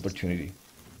first, opportunity.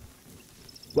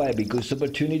 Why? Because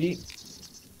opportunity,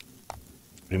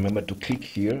 remember to click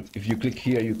here. If you click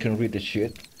here, you can read the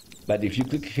shit. But if you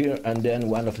click here and then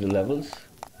one of the levels,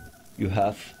 you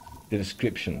have the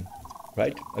description,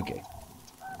 right? Okay.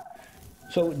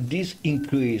 So this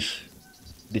increase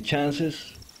the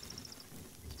chances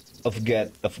of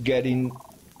getting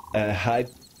a high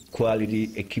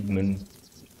quality equipment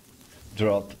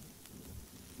drop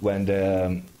when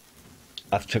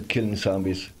after killing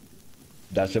zombies.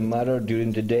 Doesn't matter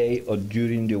during the day or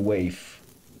during the wave.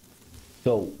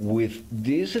 So with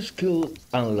this skill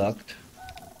unlocked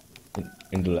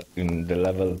in the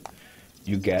level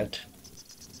you get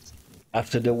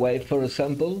after the wave, for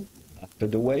example,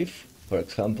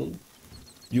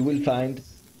 you will find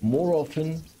more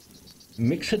often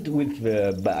mixed with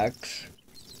the bags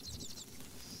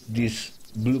these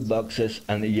blue boxes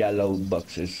and yellow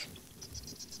boxes.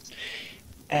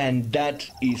 And that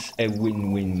is a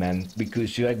win-win, man,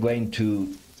 because you are going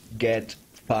to get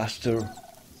faster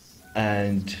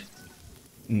and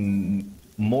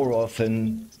more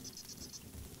often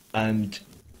and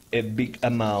a big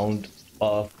amount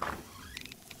of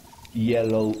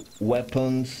yellow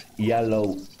weapons,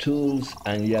 yellow tools,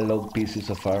 and yellow pieces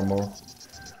of armor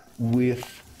with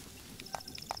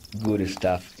good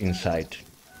stuff inside.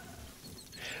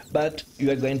 But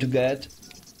you are going to get,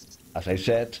 as I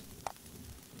said,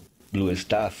 blue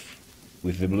stuff.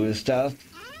 With the blue stuff,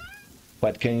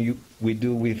 what can we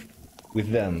do with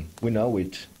them? We know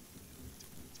it.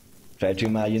 Try to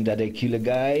imagine that I kill a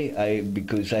guy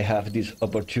because I have this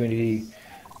opportunity,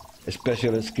 a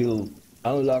special skill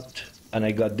unlocked, and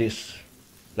I got this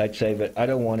lightsaber. I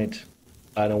don't want it.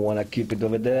 I don't want to keep it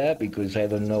over there because I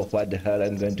don't know what the hell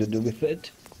I'm going to do with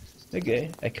it. Okay,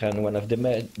 I can one of the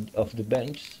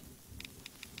bench.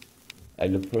 I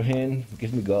look for him.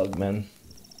 Give me gold, man.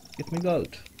 Give me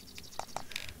gold.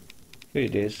 Here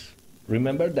it is.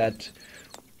 Remember that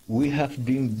we have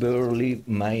been barely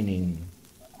mining.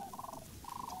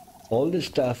 All the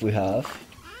stuff we have,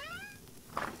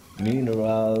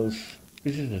 minerals,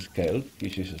 this is a scale,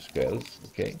 this is a scales,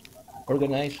 okay.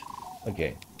 Organize,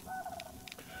 okay.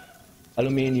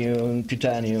 Aluminium,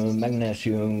 titanium,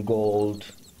 magnesium, gold.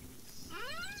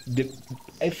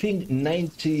 I think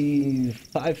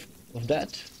 95 of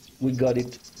that, we got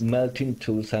it melting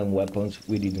tools and weapons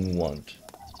we didn't want.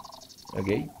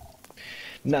 Okay?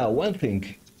 Now, one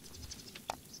thing.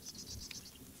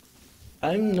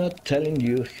 I'm not telling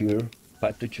you here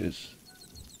what to choose.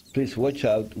 Please watch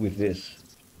out with this.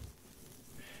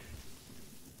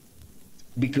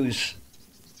 Because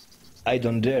I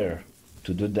don't dare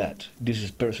to do that. This is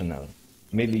personal.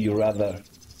 Maybe you rather.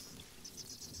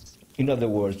 In other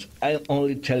words, I'm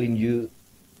only telling you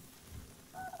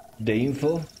the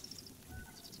info.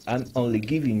 I'm only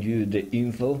giving you the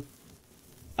info.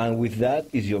 And with that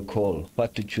is your call.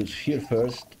 What to choose here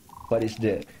first. What is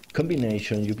the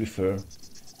combination you prefer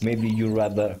Maybe you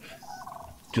rather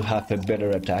to have a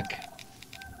better attack.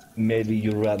 Maybe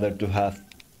you rather to have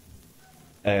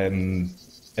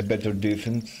a better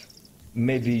defense.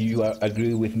 Maybe you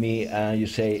agree with me and you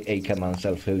say, hey, come on,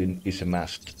 self-healing is a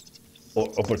must, or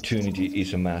opportunity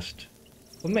is a must.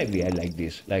 Or maybe I like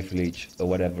this, life leech, or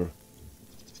whatever.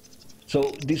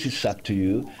 So this is up to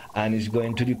you, and it's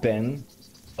going to depend,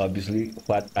 obviously,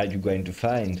 what are you going to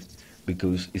find,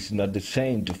 because it's not the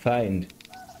same to find.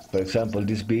 For example,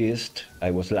 this beast,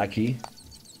 I was lucky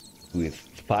with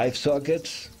 5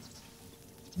 sockets.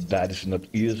 That is not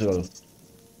usual.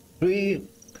 3,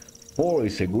 4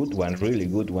 is a good one, really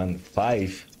good one.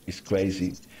 5 is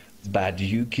crazy, but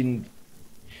you can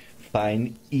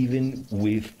find even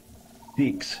with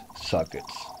 6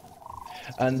 sockets.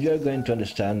 And you're going to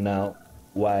understand now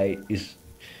why it's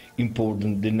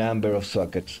important the number of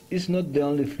sockets. It's not the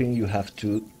only thing you have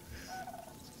to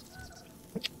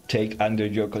take under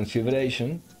your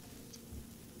consideration,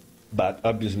 but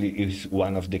obviously is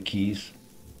one of the keys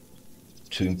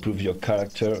to improve your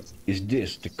character is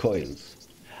this, the coils.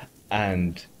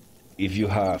 And if you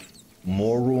have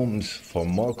more rooms for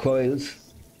more coils,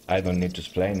 I don't need to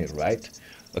explain it, right?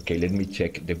 Okay, let me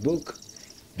check the book.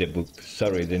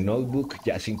 The notebook,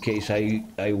 just in case I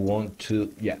want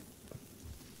to, yeah.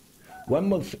 One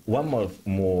more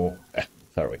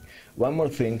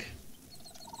thing,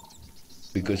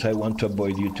 because I want to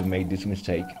avoid you to make this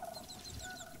mistake.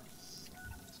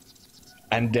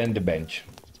 And then the bench,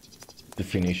 to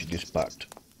finish this part.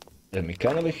 Let me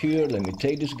come over here, let me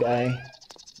take this guy.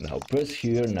 Now press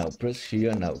here, now press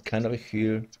here, now come over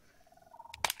here.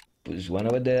 Put this one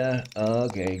over there.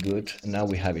 Okay, good. Now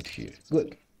we have it here.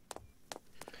 Good.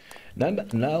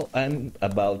 Now I'm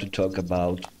about to talk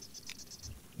about...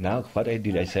 Now, what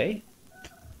did I say?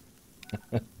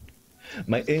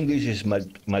 My English is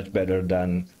much better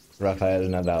than Rafael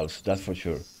Nadal's, that's for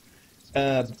sure.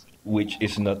 Which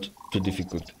is not too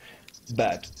difficult.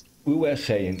 But we were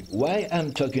saying, why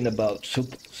I'm talking about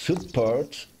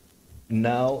subparts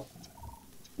now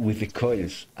with the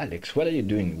coils. Alex, what are you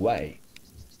doing? Why?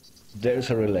 There's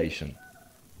a relation.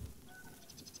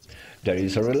 There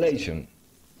is a relation.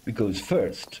 Because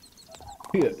first,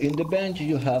 here in the bench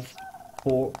you have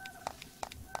 4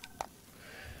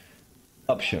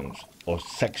 options or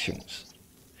sections.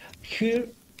 Here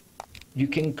you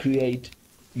can create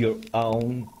your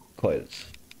own coils.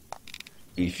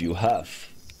 If you have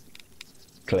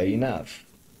clay enough.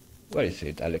 Where is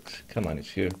it, Alex? Come on, it's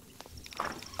here.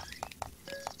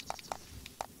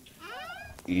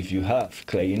 If you have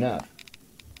clay enough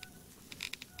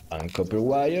and copper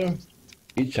wire,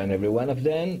 each and every one of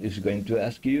them is going to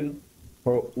ask you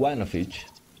for one of each.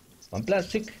 1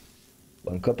 plastic,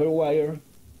 1 copper wire,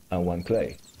 and 1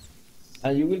 clay.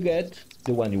 And you will get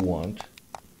the one you want.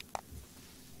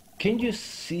 Can you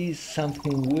see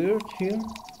something weird here?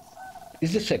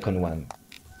 It's the second one.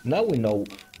 Now we know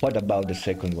what about the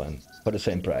second one for the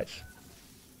same price.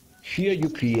 Here you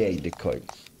create the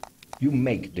coils. You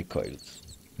make the coils.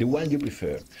 The one you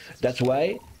prefer. That's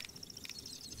why,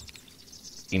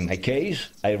 in my case,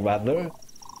 I rather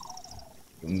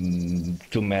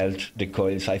to melt the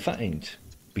coils I find.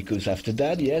 Because after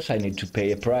that, yes, I need to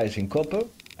pay a price in copper.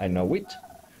 I know it.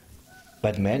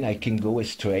 But man, I can go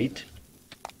straight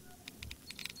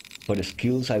for the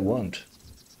skills I want.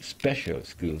 Special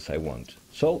skills I want.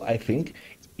 So I think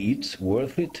it's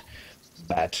worth it.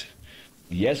 But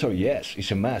yes or yes,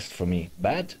 it's a must for me.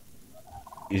 But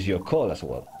it's your call as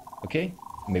well. Okay?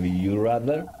 Maybe you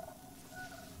rather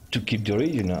to keep the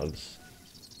originals.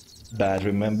 But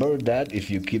remember that if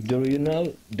you keep the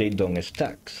original, they don't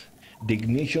stack. The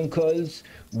ignition coils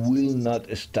will not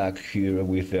stack here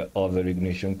with the other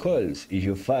ignition coils. If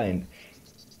you find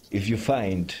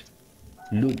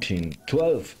looting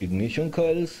 12 ignition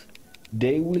coils,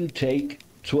 they will take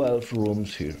 12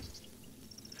 rooms here.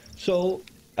 So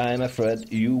I'm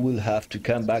afraid you will have to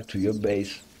come back to your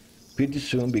base pretty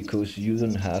soon because you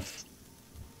don't have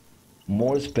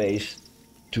more space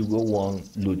to go on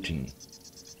looting.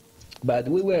 But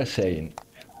we were saying,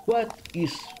 what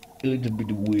is a little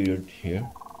bit weird here?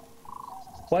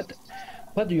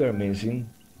 What you are missing?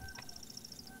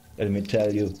 Let me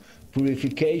tell you,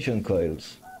 purification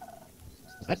coils.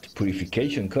 What?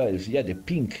 Purification coils? Yeah, the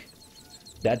pink.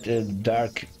 That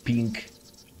dark pink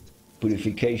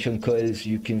purification coils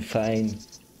you can find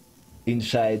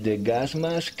inside the gas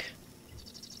mask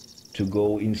to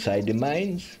go inside the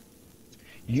mines.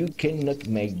 You cannot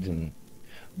make them,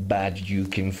 but you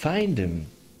can find them.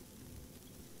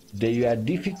 They are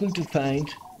difficult to find,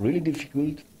 really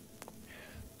difficult,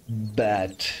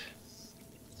 but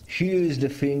here is the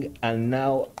thing, and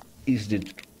now is the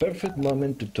perfect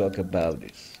moment to talk about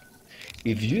this.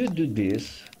 If you do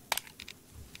this,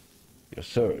 your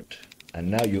third,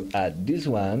 and now you add this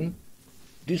one,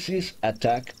 this is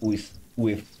attack with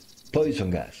poison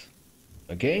gas,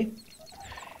 okay?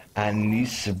 And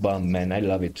it's a bomb, man, I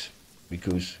love it,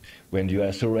 because when you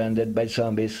are surrounded by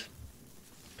zombies,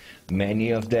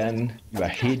 many of them, you are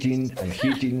hitting and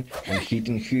hitting and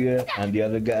hitting here and the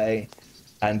other guy,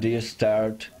 and they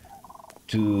start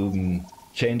to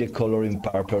change the color in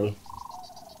purple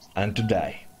and to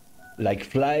die, like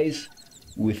flies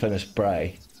with a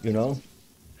spray, you know?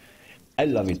 I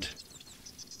love it.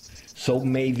 So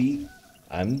maybe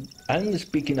I'm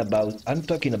talking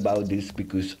about this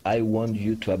because I want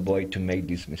you to avoid to make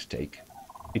this mistake.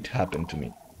 It happened to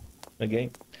me.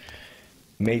 Okay?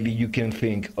 Maybe you can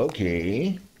think,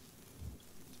 okay,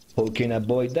 how can I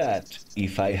avoid that?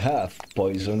 If I have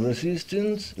poison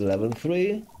resistance, level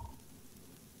 3,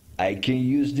 I can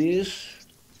use this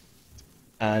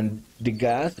and the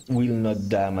gas will not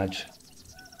damage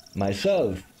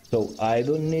myself. So I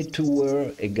don't need to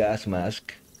wear a gas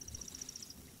mask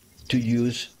to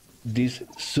use this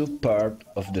sub-part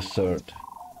of the sword.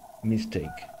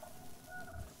 Mistake.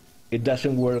 It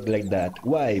doesn't work like that.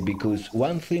 Why? Because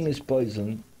one thing is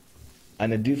poison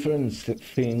and a different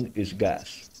thing is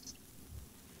gas.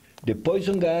 The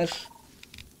poison gas,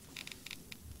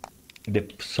 the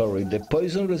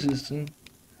poison resistance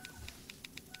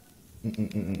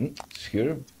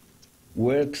here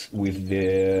works with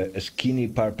the skinny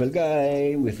purple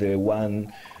guy, with the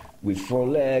one with 4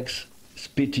 legs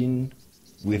spitting,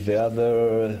 with the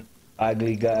other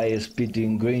ugly guy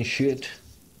spitting green shit.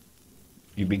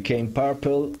 You became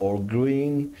purple or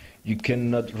green, you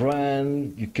cannot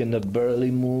run, you cannot barely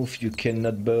move, you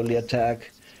cannot barely attack,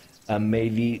 and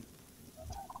maybe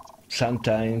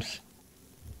sometimes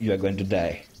you are going to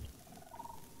die.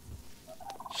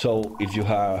 So if you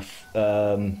have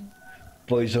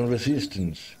poison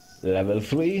resistance level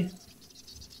 3,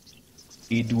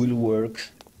 it will work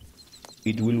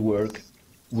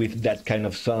with that kind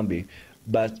of zombie.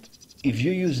 But if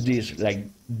you use this like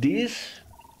this,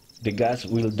 the gas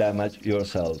will damage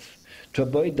yourself. To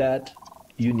avoid that,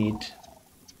 you need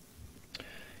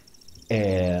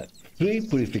 3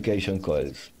 purification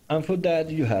coils. And for that,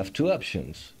 you have 2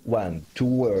 options. One, to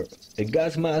wear a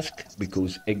gas mask,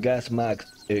 because a gas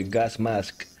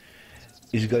mask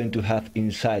is going to have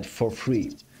inside for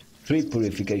free 3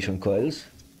 purification coils,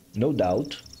 no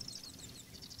doubt.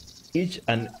 Each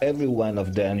and every one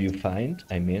of them you find,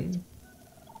 I mean.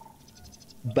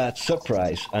 But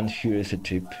surprise, and here is a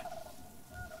tip.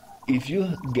 If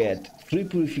you get 3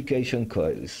 purification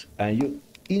coils and you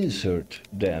insert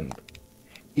them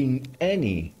in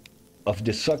any of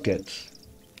the sockets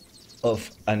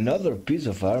of another piece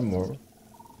of armor,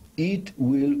 it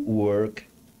will work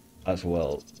as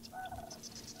well.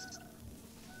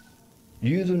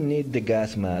 You don't need the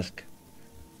gas mask,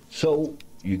 so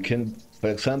you can,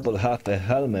 for example, have a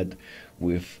helmet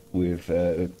with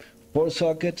 4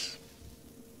 sockets.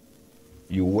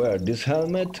 You wear this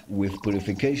helmet with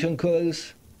purification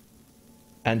coils,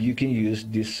 and you can use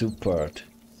this sub-part.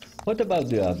 What about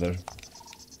the other?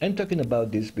 I'm talking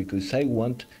about this because I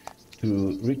want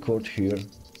to record here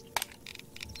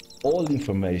all the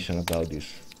information about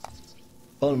this.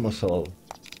 Almost all.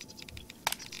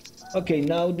 Okay,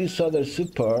 now this other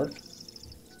sub-part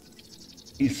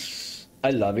is,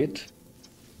 I love it.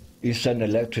 It's an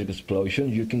electric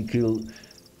explosion. You can kill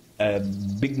a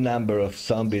big number of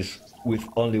zombies with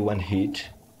only 1 hit.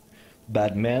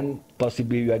 But man,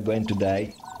 possibly you are going to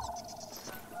die.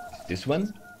 This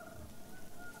one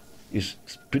is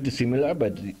pretty similar,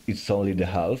 but it's only the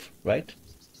half, right?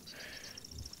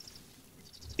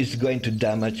 It's going to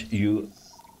damage you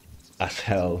as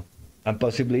hell. And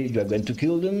possibly you are going to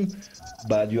kill them,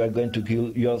 but you are going to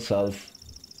kill yourself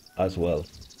as well.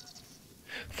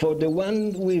 For the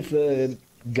one with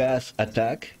gas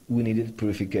attack, we needed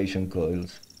purification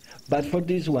coils. But for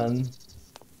this one,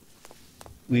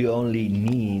 we only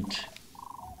need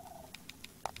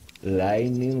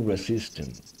lightning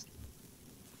resistance,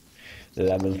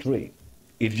 level 3.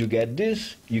 If you get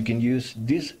this, you can use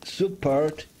this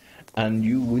sub-part and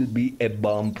you will be a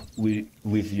bomb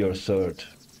with your sword.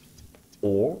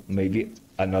 Or maybe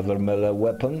another melee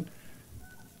weapon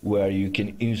where you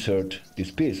can insert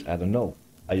this piece, I don't know.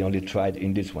 I only tried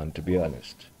in this one, to be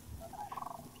honest.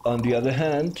 On the other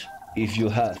hand, if you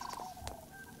have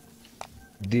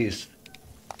this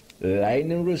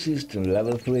lightning resistant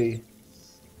level 3,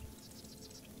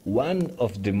 one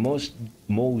of the most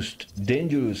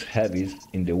dangerous heavies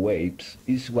in the waves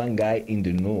is one guy in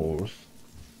the north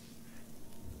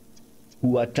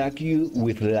who attack you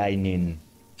with lightning.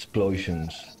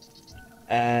 explosions.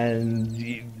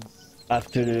 And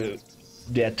after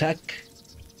the attack,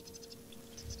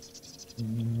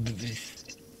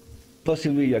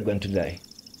 possibly you're going to die.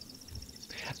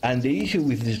 And the issue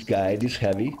with this guy, this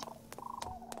heavy,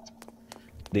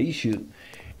 the issue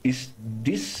is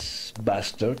this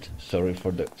bastard, sorry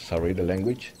the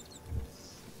language,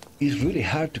 is really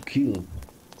hard to kill.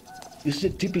 It's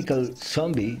the typical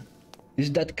zombie.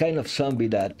 It's that kind of zombie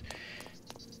that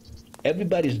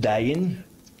everybody's dying,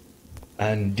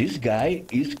 and this guy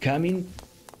is coming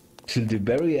to the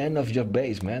very end of your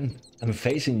base, man. I'm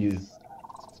facing you.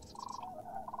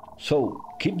 So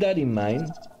keep that in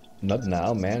mind. Not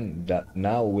now, man. That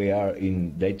now we are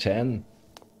in day 10.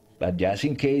 But just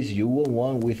in case you won't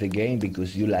want with the game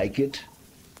because you like it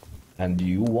and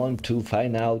you want to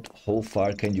find out how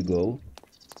far can you go,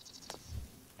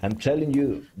 I'm telling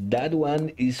you, that one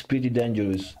is pretty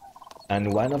dangerous.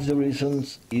 And one of the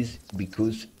reasons is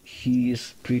because he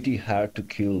is pretty hard to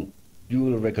kill. You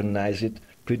will recognize it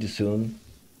pretty soon.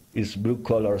 It's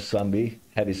blue-collar zombie,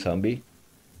 heavy zombie.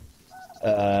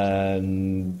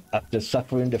 And after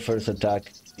suffering the first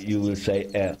attack, you will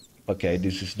say, okay,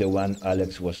 this is the one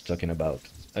Alex was talking about.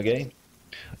 Okay?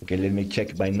 Okay, let me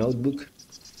check my notebook.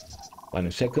 1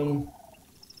 second.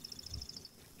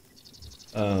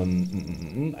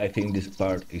 I think this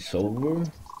part is over.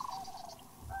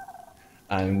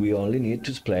 And we only need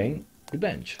to explain the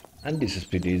bench. And this is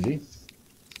pretty easy.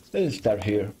 Let's start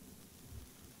here.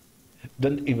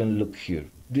 Don't even look here.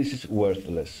 This is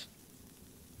worthless.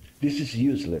 This is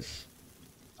useless.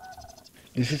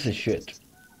 This is a shit.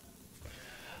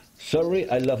 Sorry,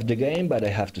 I love the game, but I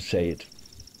have to say it.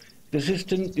 The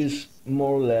system is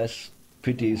more or less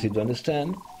pretty easy to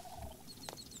understand.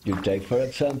 You take, for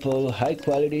example, high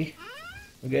quality,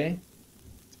 okay?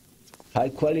 High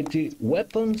quality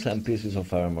weapons and pieces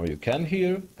of armor. You come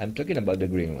here, I'm talking about the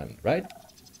green one, right?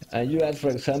 And you add, for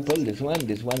example, this one, and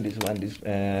this one, and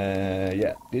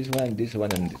this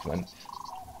one.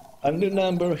 And the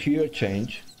number here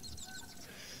change.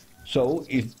 So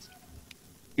if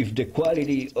the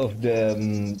quality of the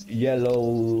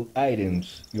yellow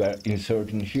items you are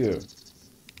inserting here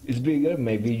is bigger,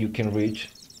 maybe you can reach,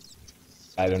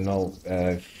 I don't know,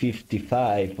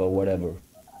 55 or whatever.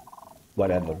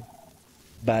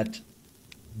 But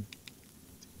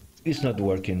it's not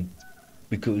working,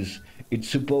 because it's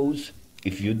supposed,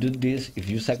 if you do this, if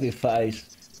you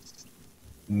sacrifice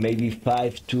maybe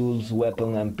 5 tools,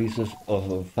 weapon and pieces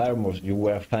of armor you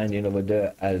were finding over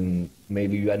there, and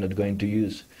maybe you are not going to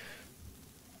use,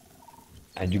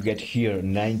 and you get here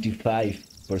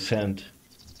 95%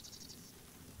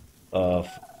 of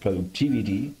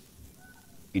productivity,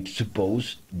 it's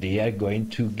supposed they are going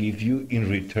to give you in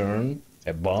return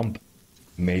a bomb.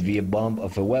 Maybe a bomb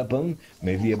of a weapon,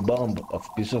 maybe a bomb of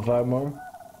piece of armor,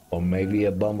 or maybe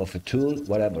a bomb of a tool,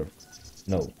 whatever.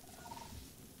 No.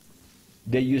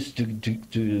 They used to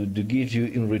give you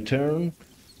in return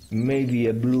maybe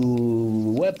a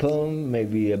blue weapon,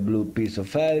 maybe a blue piece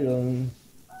of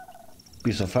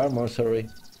armor, sorry.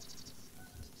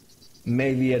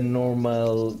 Maybe a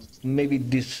normal, maybe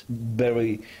the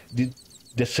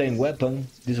same weapon,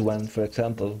 this one, for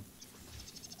example.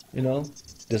 You know,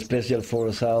 the special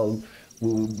force out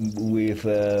with,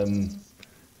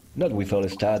 not with all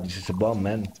stat, this is a bomb,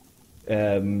 man.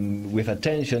 With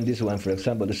attention, this one, for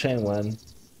example, the same one.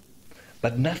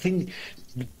 But nothing,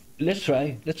 let's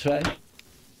try.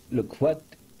 Look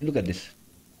at this.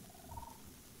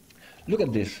 Look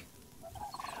at this.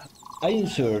 I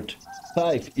insert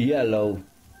 5 yellow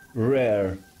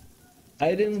rare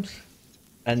items,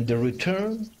 and the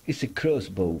return is a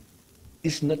crossbow.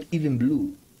 It's not even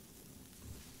blue.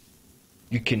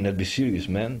 You cannot be serious,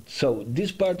 man. So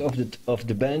this part of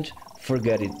the bench,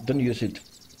 forget it. Don't use it.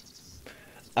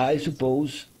 I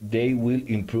suppose they will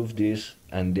improve this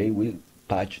and they will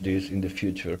patch this in the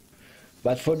future.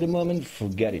 But for the moment,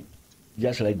 forget it.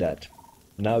 Just like that.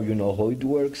 Now you know how it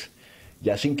works.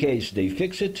 Just in case they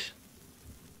fix it,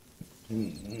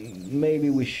 maybe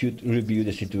we should review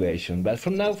the situation. But for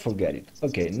now, forget it.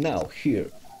 Okay, now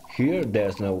here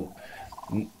there's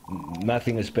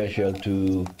nothing special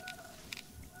to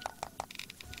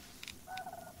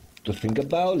think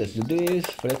about. Let's do this,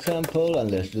 for example,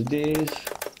 and let's do this.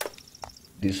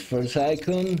 This first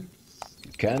icon,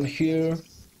 you come here,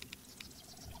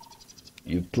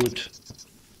 you put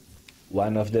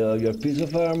one of your piece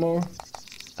of armor,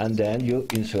 and then you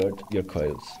insert your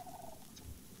coils.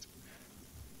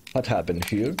 What happened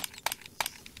here?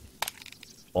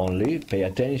 Only pay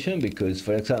attention, because,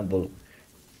 for example,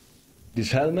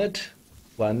 this helmet,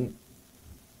 one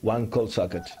coil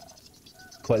socket.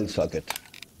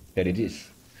 There it is.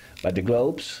 But the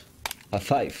globes have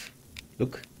 5.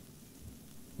 Look.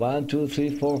 1, 2,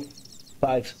 3, 4,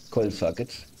 5 coil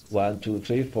sockets. 1, 2,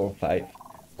 3, 4, 5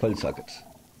 coil sockets.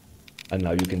 And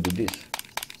now you can do this.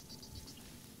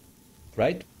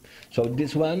 Right? So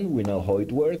this one, we know how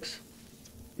it works.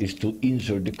 Is to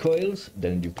insert the coils,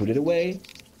 then you put it away,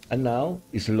 and now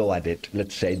it's loaded.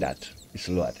 Let's say that it's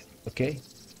loaded. Okay?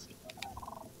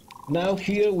 Now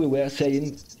here we were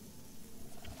saying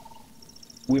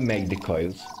we make the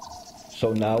coils.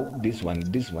 So now this one,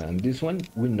 and this one,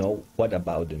 we know what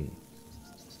about them.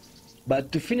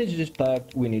 But to finish this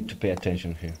part, we need to pay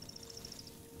attention here.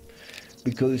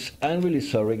 Because I'm really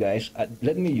sorry, guys.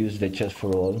 Let me use the chest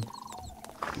for all,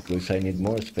 because I need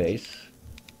more space,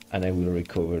 and I will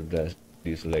recover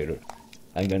this later.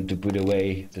 I'm going to put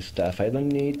away the stuff I don't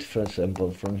need, for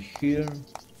example, from here.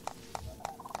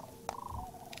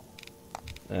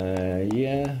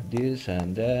 Yeah, this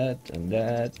and that,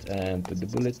 and put the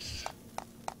bullets.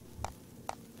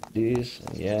 This,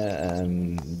 yeah,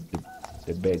 and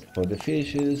the bait for the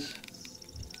fishes.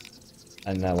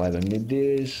 And now I don't need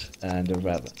this, and the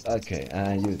rabbit. Okay,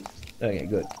 and you, okay,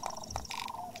 good.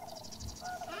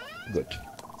 Good.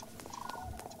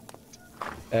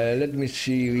 Let me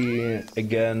see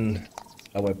again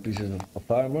our pieces of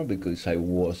armor, because I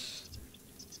was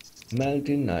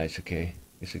melting. Nice, okay,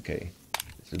 it's okay.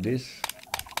 So this,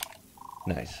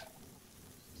 nice.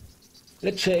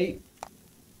 Let's say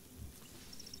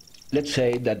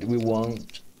that we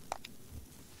want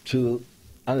to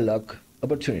unlock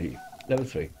opportunity, level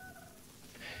 3.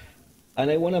 And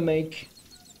I want to make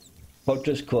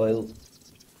Fortress Coil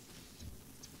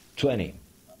 20.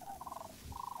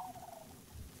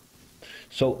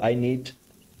 So I need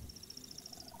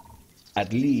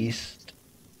at least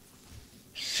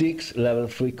 6 level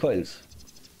 3 coils.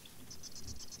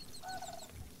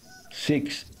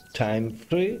 6 times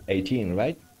 3, 18,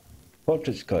 right?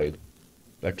 Fortress Coil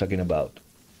we're talking about.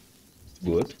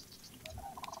 Good.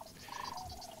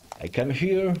 I come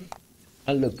here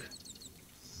and look.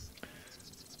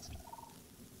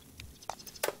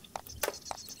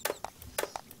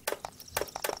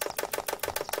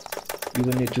 You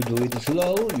don't need to do it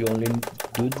slow, you only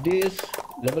do this,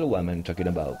 level 1 I'm talking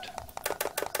about.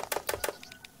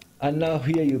 And now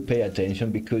here you pay attention,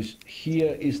 because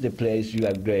here is the place you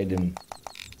upgrade them.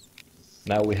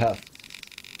 Now we have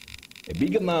a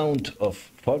big amount of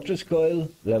Fortress Coil,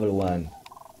 level 1.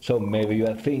 So maybe you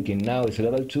are thinking now it's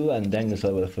level 2 and then it's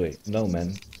level 3. No,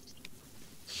 man.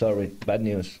 Sorry, bad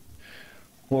news.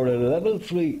 For a level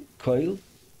 3 coil,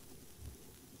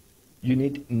 you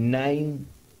need 9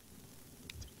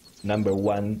 number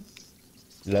 1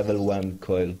 level 1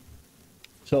 coil.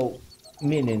 So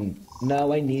meaning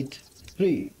now I need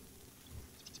 3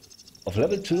 of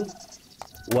level 2,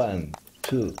 1,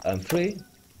 2 and 3,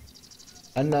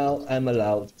 and now I'm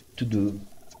allowed to do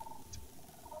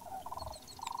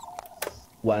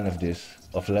one of these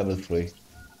of level 3.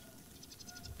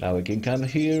 Now we can come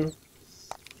here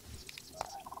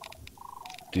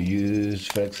to use,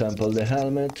 for example, the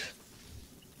helmet,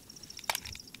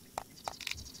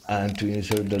 and to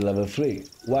insert the level 3.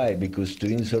 Why? Because to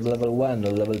insert level 1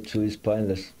 or level 2 is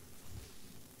pointless.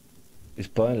 It's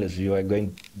pointless. You are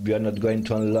not going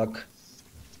to unlock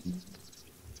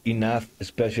enough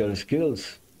special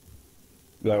skills.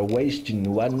 You are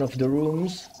wasting one of the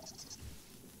rooms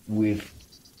with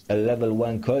a level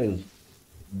 1 coil.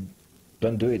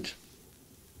 Don't do it.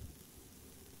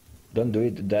 Don't do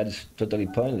it. That is totally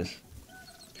pointless.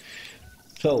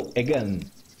 So again,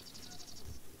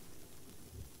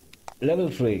 level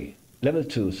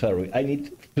 2, sorry. I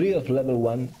need 3 of level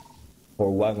 1 for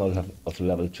 1 of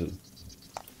level 2.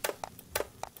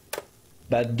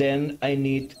 But then I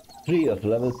need 3 of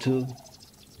level 2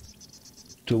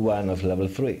 to 1 of level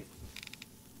 3.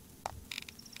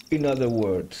 In other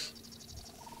words,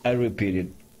 I repeat it,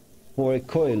 for a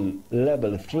coil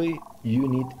level 3, you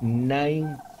need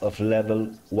 9 of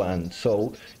level 1.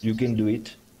 So you can do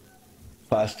it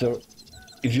faster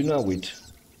if you know it.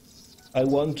 I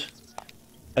want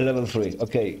a level 3,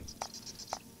 okay.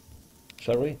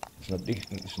 Sorry,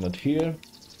 it's not here.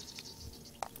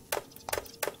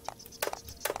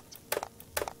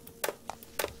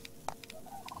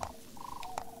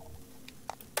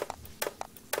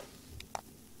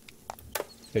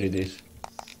 Here it is.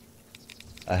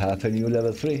 I have a new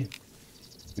level 3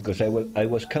 because I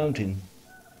was counting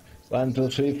 1, 2,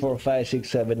 3, 4, 5, 6,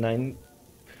 7, 9.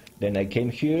 Then I came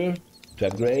here to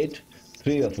upgrade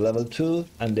 3 of level 2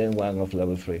 and then 1 of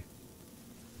level 3.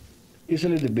 It's a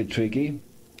little bit tricky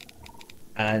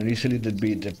and it's a little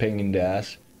bit a pain in the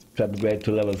ass to upgrade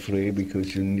to level 3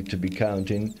 because you need to be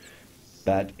counting.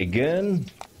 But again,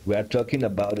 We are talking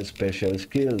about special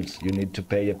skills. You need to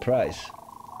pay a price.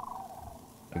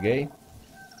 Okay?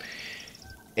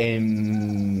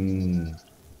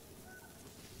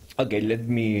 Okay, let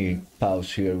me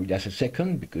pause here just a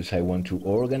second because I want to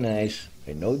organize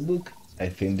a notebook. I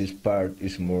think this part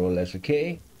is more or less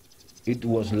okay. It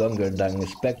was longer than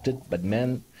expected, but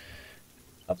man,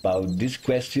 about this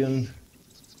question,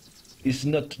 it's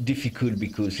not difficult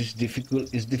because it's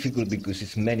difficult. It's difficult because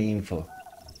it's many info,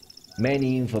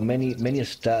 many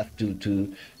stuff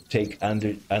to take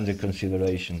under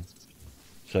consideration.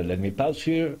 So let me pause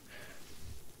here,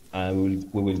 and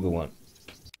we will go on.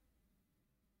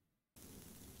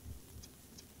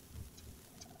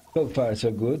 So far,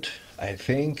 so good. I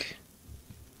think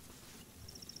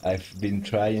I've been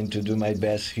trying to do my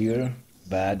best here,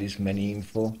 but it's many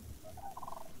info.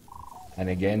 And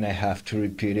again, I have to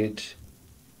repeat it.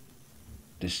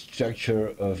 The structure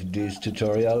of this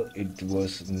tutorial, it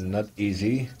was not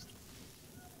easy.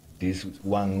 This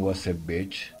one was a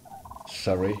bitch.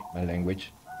 Sorry, my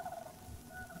language.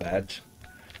 But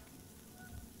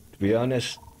to be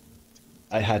honest,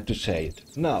 I had to say it.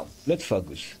 Now, let's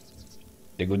focus.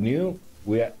 The good news,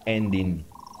 we are ending.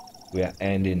 We are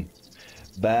ending.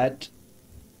 But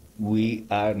we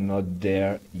are not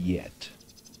there yet.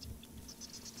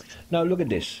 Now look at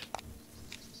this.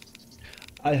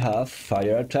 I have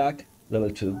fire attack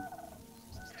level 2.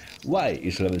 Why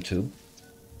is level 2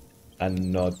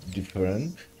 and not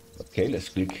different? Okay, let's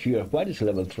click here. What is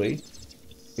level 3?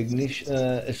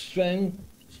 Ignition, strength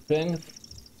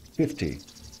 50.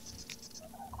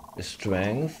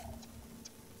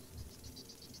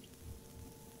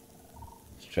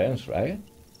 Strength, right?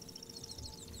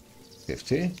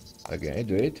 50. Okay,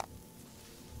 do it.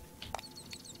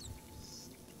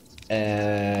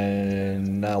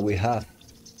 And now we have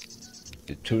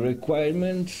the two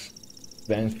requirements.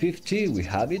 Strength 50, we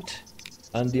have it.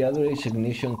 And the other is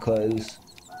ignition coils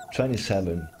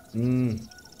 27.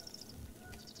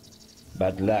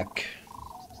 Bad luck.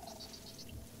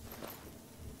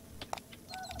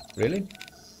 Really?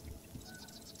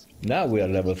 Now we are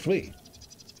level 3.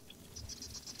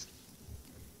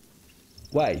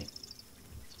 Why?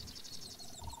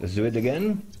 Let's do it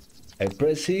again. I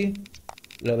press C,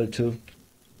 level 2.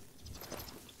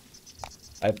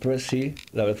 I press C,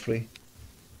 level 3.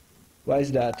 Why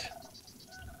is that?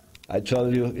 I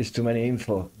told you it's too many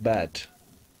info, but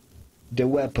the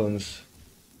weapons,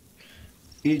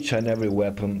 each and every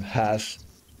weapon has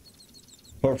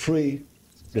for free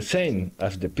the same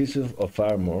as the pieces of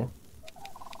armor,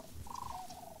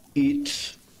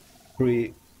 each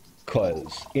 3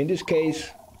 coils. In this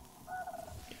case,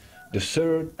 the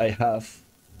sword I have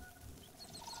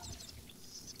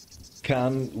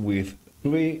come with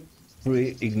 3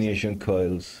 free ignition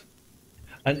coils,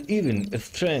 and even a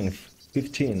strength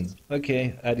 15.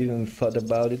 Okay, I didn't thought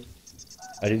about it.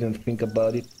 I didn't think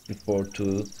about it before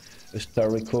to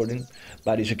start recording,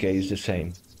 but it's okay. It's the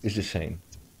same. It's the same.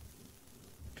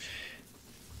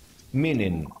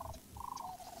 Meaning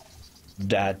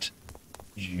that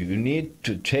you need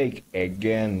to take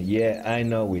again, yeah, I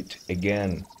know it,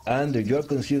 again, under your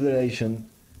consideration,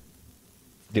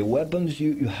 the weapons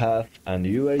you have and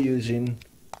you are using,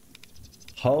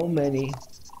 how many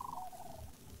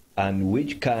and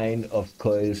which kind of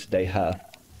coils they have.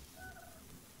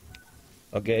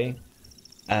 Okay?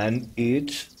 And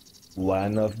it's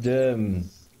one of the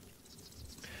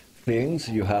things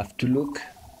you have to look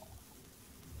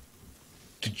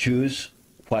to choose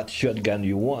what shotgun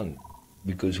you want,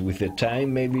 because with the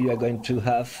time maybe you are going to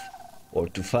have or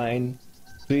to find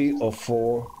 3 or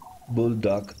 4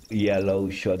 bulldog yellow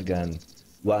shotgun.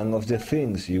 One of the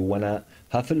things you wanna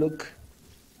have a look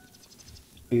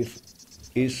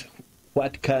is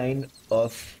what kind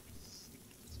of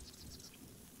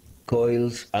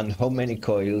coils and how many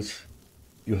coils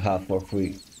you have for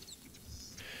free.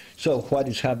 So what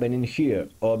is happening here?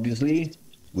 Obviously,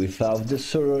 without the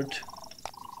sword,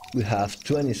 we have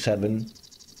 27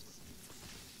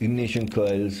 ignition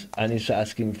coils and it's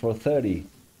asking for 30.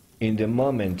 In the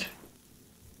moment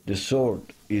the sword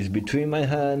is between my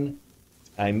hand,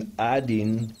 I'm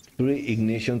adding 3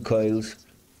 ignition coils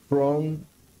from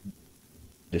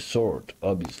the sword,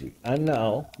 obviously. And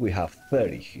now we have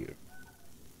 30 here.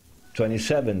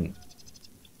 27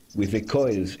 with the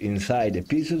coils inside the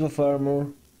pieces of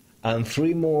armor and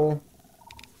 3 more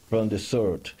from the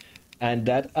sword. And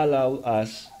that allows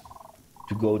us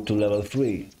to go to level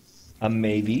 3, and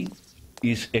maybe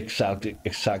is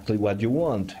exactly what you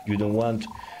want. You don't want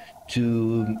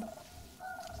to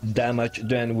damage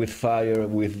them with fire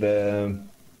with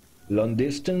long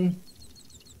distance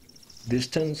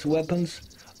weapons.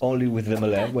 only with the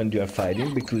melee when you are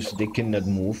fighting, because they cannot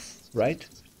move, right?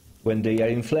 When they are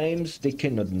in flames, they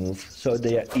cannot move, so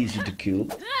they are easy to kill.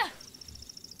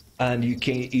 And you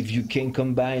can, if you can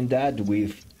combine that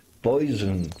with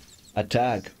poison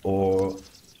attack or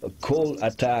a cold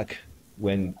attack,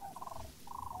 when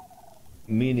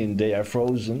meaning they are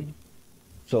frozen,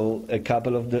 so a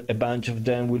bunch of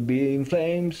them will be in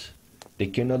flames, they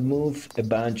cannot move. A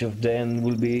bunch of them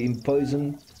will be in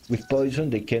poison, with poison,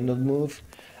 they cannot move.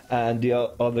 And the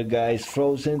other guys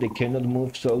frozen, they cannot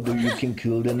move, so you can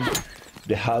kill them,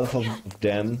 the half of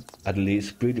them at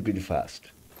least, pretty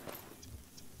fast.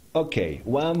 Okay,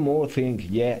 one more thing.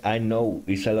 Yeah, I know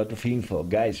it's a lot of info,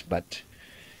 guys, but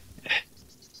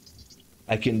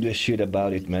I can do a shit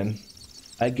about it, man.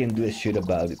 I can do a shit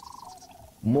about it.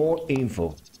 More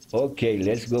info. Okay,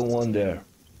 let's go on there.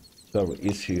 Sorry,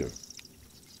 it's here.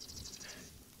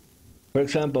 For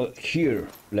example, here,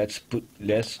 let's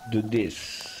do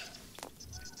this.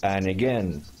 And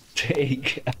again,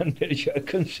 take under your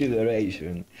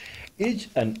consideration, each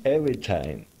and every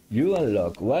time you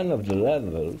unlock one of the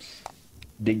levels,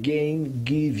 the game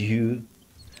gives you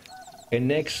an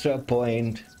extra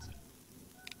point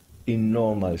in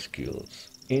normal skills.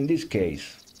 In this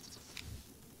case,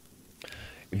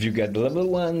 if you get level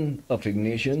 1 of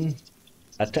ignition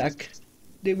attack,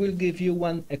 they will give you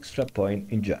 1 extra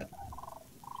point in judge.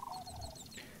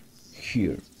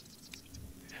 Here.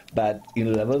 But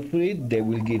in level 3, they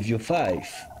will give you 5.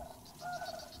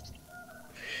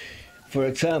 For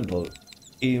example,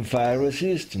 in fire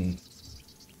resistance,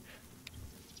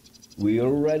 we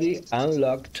already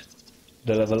unlocked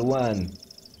the level 1.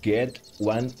 Get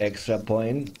 1 extra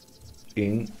point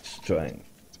in strength.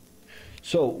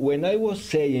 So when I was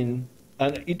saying,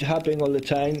 and it happened all the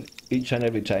time, each and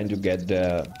every time you get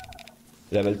the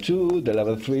level 2, the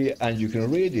level 3, and you can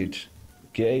read it.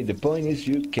 Okay, the point is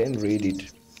you can read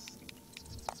it.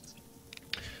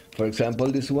 For example,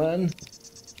 this one,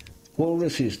 cold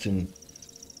resistant,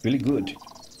 really good.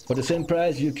 For the same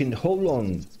price, you can hold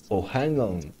on or hang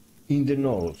on in the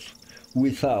north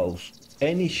without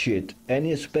any shit,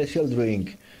 any special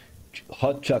drink,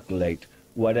 hot chocolate,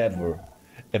 whatever,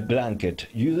 a blanket.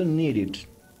 You don't need it.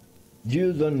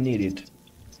 You don't need it.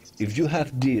 If you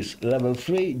have this level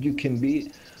 3, you can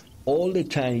be all the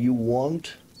time you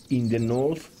want in the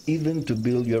north, even to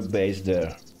build your base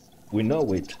there. We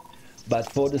know it. But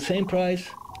for the same price,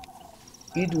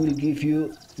 it will give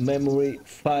you memory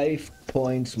 5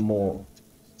 points more.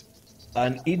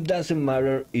 And it doesn't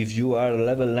matter if you are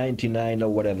level 99 or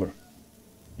whatever.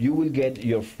 You will get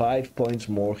your 5 points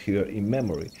more here in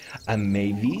memory. And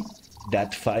maybe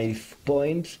that 5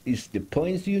 points is the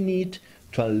points you need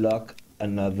to unlock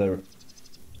another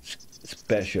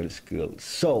special skill.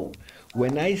 So,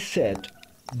 when I said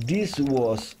this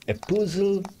was a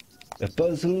puzzle,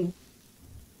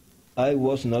 I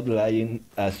was not lying,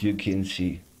 as you can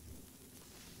see.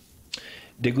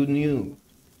 The good news,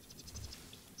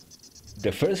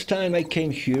 the first time I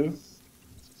came here,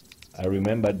 I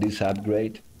remember this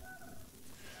upgrade.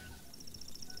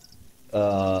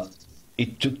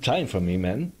 It took time for me,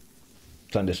 man,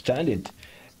 to understand it.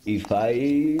 If I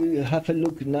have a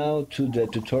look now to the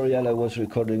tutorial I was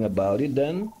recording about it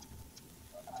then,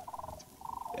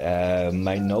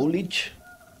 my knowledge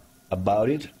about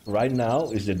it right now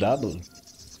is the double.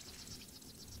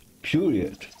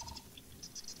 Period.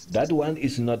 That one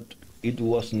is not, it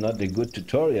was not a good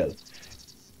tutorial.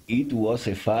 It was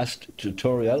a fast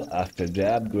tutorial after the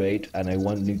upgrade, and I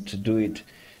wanted to do it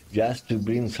just to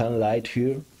bring some light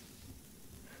here.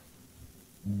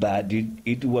 But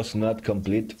it was not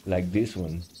complete like this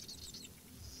one.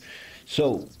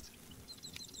 So,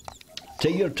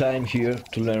 take your time here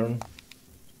to learn.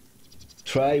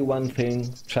 Try one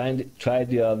thing, try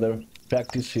the other,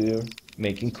 practice here,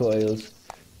 making coils,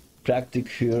 practice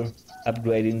here,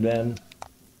 upgrading them,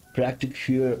 practice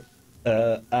here,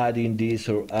 adding this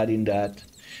or adding that.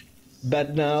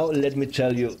 But now, let me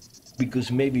tell you,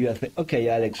 because maybe you are thinking, okay,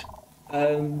 Alex,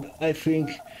 I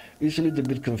think it's a little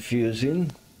bit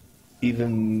confusing,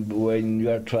 even when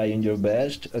you are trying your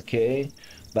best, okay?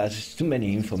 But it's too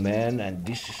many info, man, and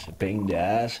this is a pain in the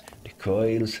ass, the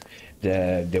coils,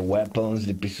 the weapons,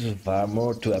 the pieces of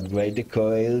armor, to upgrade the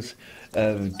coils,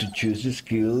 to choose the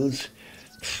skills.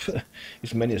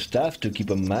 It's many stuff to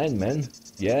keep in mind, man.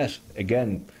 Yes,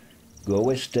 again,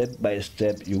 go step by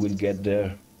step, you will get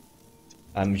there.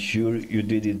 I'm sure you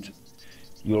did it.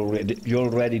 You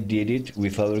already did it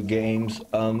with other games,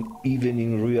 even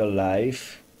in real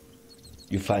life.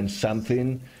 You find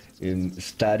something in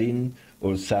studying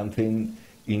or something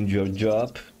in your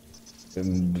job,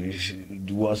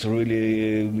 It was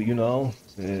really,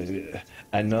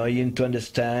 annoying to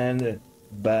understand,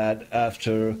 but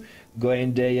after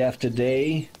going day after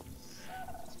day,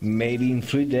 maybe in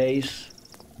 3 days,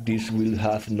 this will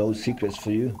have no secrets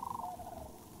for you.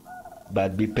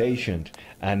 But be patient.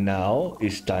 And now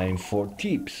it's time for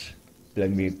tips.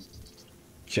 Let me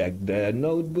check the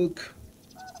notebook.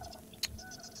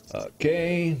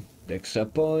 Okay, the extra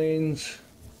points.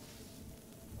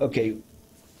 Okay,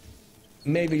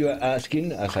 maybe you are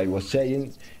asking, as I was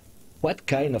saying, what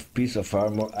kind of piece of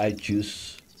armor I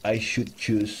should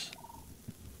choose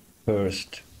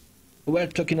first. We're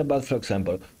talking about, for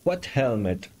example, what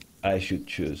helmet I should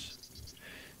choose.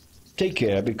 Take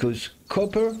care, because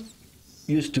copper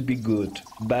used to be good,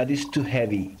 but it's too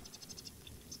heavy.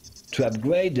 To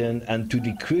upgrade them and to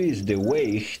decrease the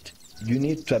weight, you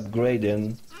need to upgrade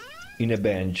them in a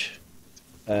bench.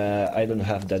 I don't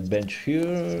have that bench here,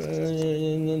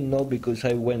 no, because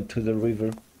I went to the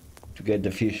river to get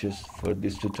the fishes for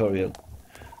this tutorial.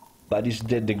 But it's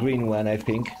the green one, I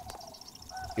think.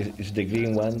 It's the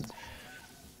green one.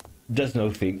 There's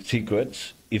no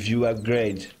secrets. If you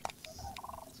upgrade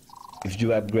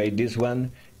this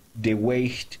one, the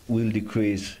weight will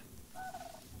decrease.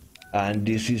 And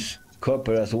this is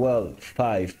copper as well,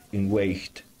 5 in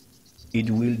weight. It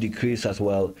will decrease as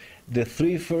well. The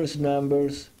 3 first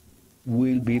numbers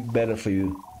will be better for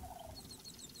you.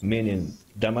 Meaning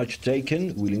damage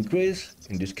taken will increase,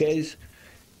 in this case,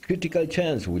 critical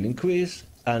chance will increase,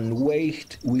 and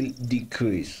weight will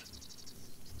decrease.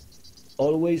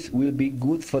 Always will be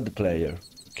good for the player,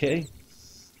 okay?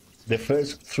 The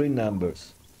first 3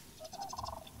 numbers,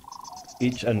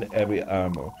 each and every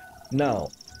armor.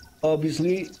 Now,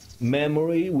 obviously,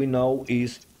 memory we know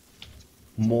is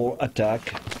more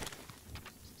attack,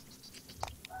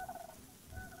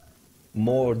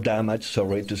 more damage,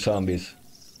 to zombies.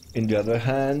 In the other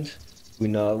hand, we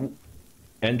know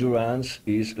endurance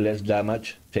is less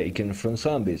damage taken from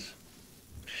zombies.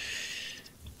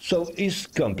 So it's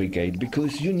complicated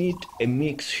because you need a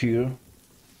mix here.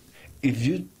 If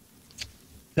you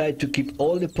try to keep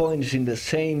all the points in the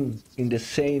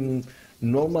same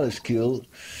normal skill,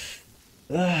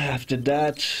 after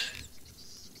that,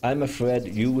 I'm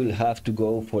afraid you will have to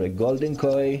go for a golden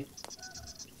koi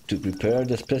to prepare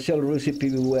the special recipe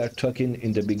we were talking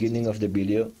in the beginning of the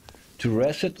video, to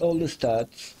reset all the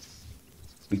stats,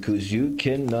 because you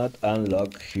cannot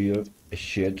unlock here a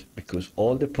shit, because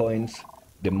all the points,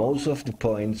 the most of the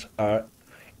points are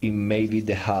in maybe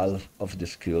the half of the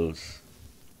skills.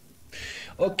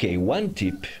 Okay, one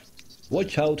tip,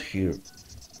 watch out here.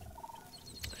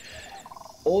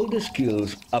 All the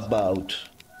skills about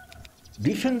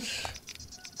defense,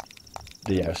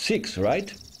 they are 6,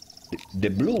 right? The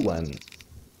blue one.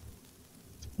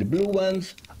 The blue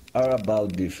ones are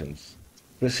about defense,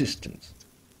 resistance.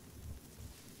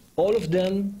 All of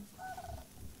them,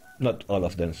 not all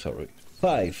of them, sorry,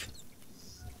 5.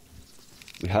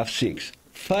 We have 6.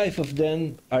 5 of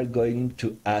them are going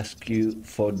to ask you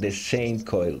for the same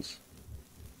coils.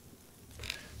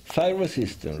 5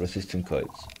 resistant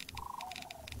coils.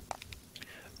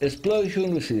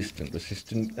 Explosion resistant, this is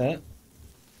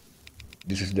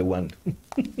the one.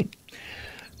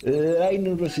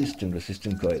 Lightning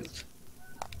resistant coils.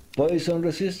 Poison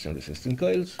resistant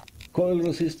coils. Coil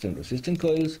resistant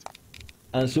coils.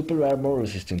 And super armor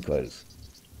resistant coils.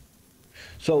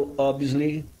 So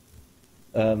obviously,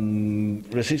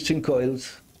 resistant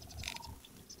coils,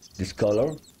 this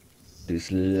color,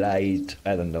 this light,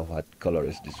 I don't know what color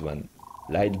is this one,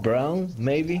 light brown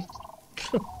maybe,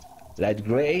 light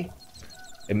gray,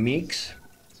 a mix,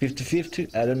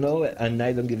 50-50, I don't know, and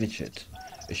I don't give a shit.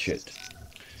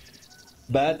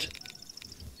 But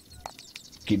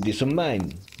keep this in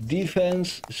mind.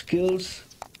 Defense skills,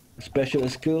 special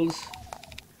skills,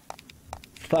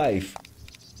 5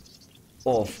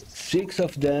 of 6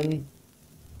 of them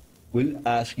will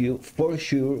ask you for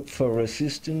sure for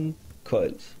resistant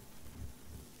coils.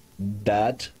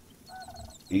 That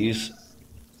is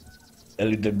a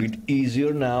little bit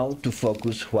easier now to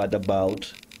focus what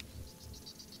about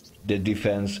the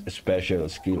defense special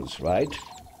skills, right?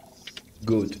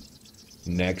 Good.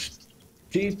 Next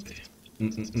tip.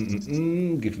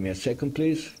 Give me a second,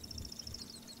 please.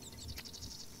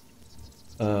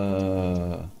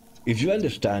 If you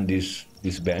understand this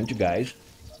bench, guys,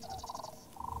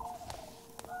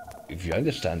 if you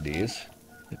understand this,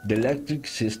 the electric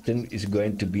system is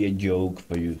going to be a joke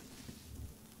for you.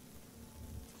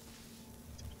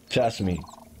 Trust me,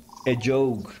 a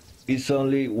joke. It's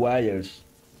only wires.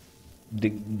 The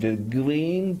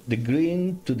green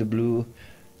to the blue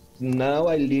now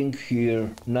I link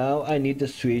here, now I need a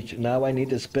switch, now I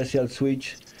need a special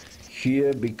switch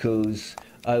here because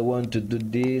I want to do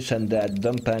this and that.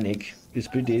 Don't panic, it's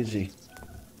pretty easy.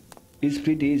 It's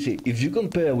pretty easy. If you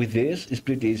compare with this, it's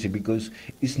pretty easy because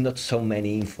it's not so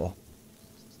many info.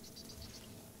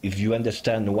 If you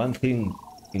understand one thing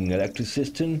in electric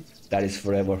system, that is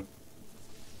forever.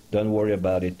 Don't worry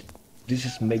about it. This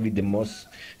is maybe the most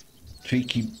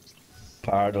tricky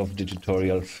part of the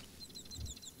tutorials.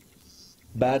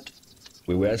 But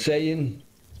we were saying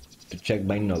to check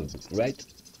my notebook, right?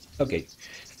 Okay,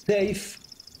 save.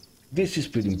 This is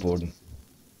pretty important.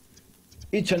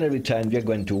 Each and every time you're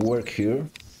going to work here,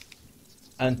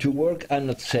 and to work, I'm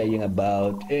not saying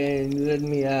about, let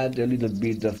me add a little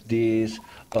bit of this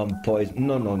on point.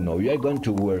 No, no, no, you're going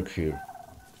to work here.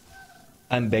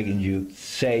 I'm begging you,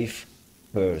 save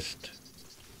first.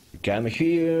 You come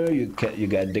here, you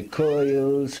get the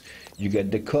coils, you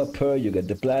get the copper, you get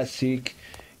the plastic,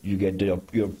 you get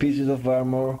your pieces of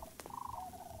armor.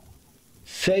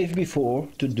 Save before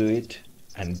to do it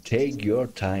and take your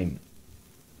time.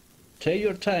 Take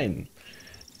your time.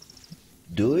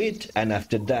 Do it, and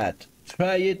after that,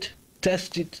 try it,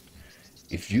 test it.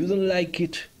 If you don't like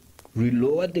it,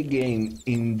 reload the game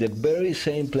in the very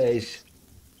same place.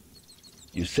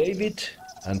 You save it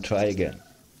and try again.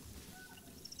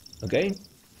 Okay?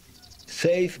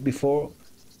 Save before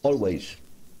always.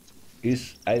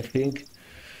 I think,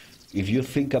 if you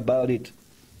think about it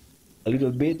a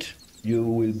little bit, you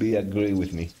will be agree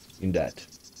with me in that.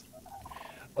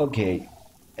 Okay.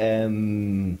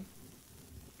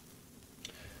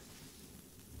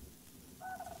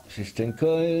 System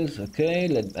coils,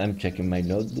 okay, I'm checking my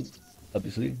notebook,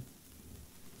 obviously.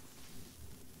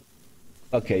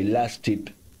 Okay, last tip,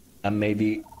 and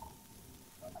maybe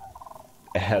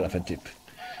a hell of a tip,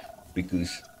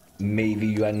 because maybe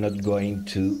you are not going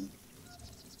to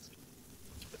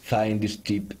find this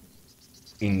tip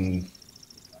in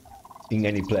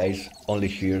any place, only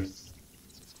here.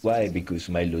 Why? Because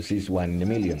my loss is 1 in a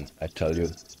million, I told you.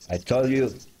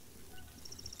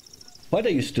 What I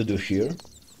used to do here,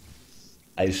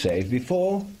 I saved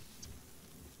before,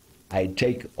 I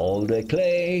take all the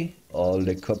clay, all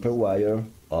the copper wire,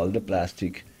 all the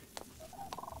plastic,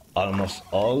 almost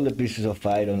all the pieces of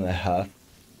iron I have.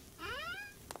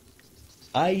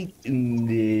 I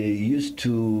used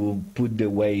to put the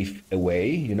wave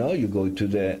away, you know, I go to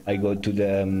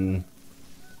the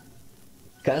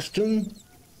custom,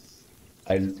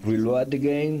 I reload the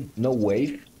game, no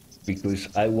wave, because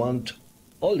I want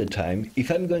all the time,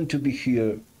 if I'm going to be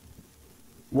here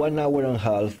 1 hour and a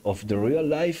half of the real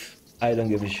life, I don't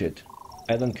give a shit.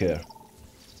 I don't care.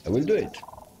 I will do it.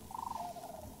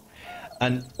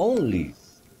 And only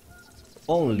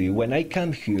when I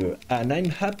come here and I'm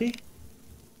happy,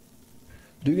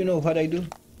 do you know what I do?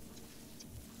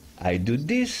 I do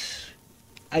this,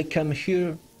 I come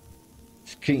here,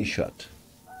 screenshot.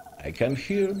 I come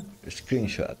here, a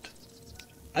screenshot.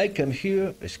 I come here,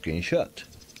 a screenshot.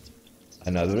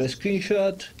 Another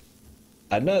screenshot,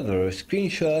 another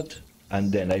screenshot,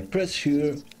 and then I press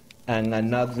here, and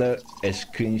another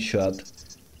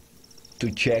screenshot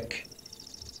to check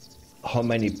how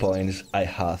many points I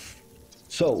have.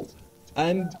 So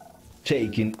I'm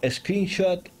taking a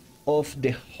screenshot of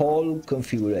the whole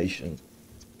configuration.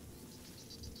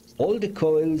 All the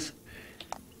coils,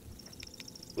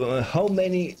 how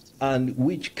many and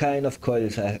which kind of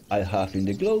coils I have in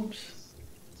the globes,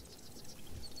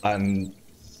 and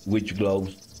which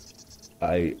globes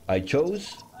I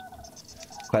chose,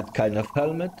 what kind of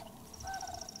helmet,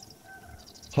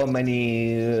 how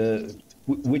many,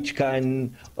 which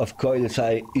kind of coils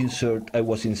I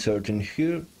was inserting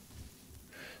here.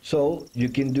 So you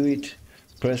can do it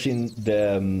pressing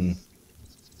the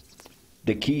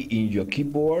key in your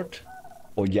keyboard,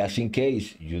 or just in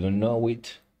case you don't know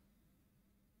it,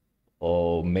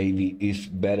 or maybe it's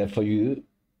better for you,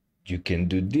 you can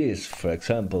do this. For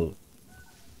example,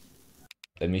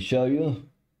 let me show you.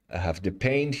 I have the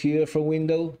paint here from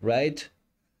Windows, right?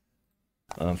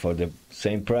 For the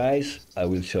same price, I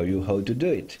will show you how to do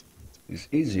it. It's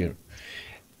easier.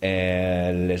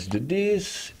 And let's do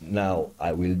this. Now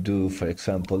I will do, for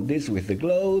example, this with the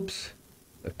globes.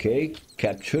 Okay,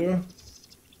 capture.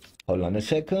 Hold on a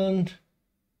second.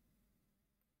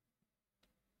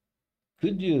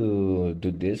 Could you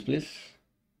do this, please?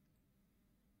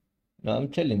 No, I'm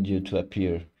telling you to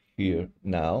appear here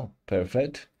now.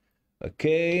 Perfect.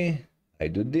 Okay, I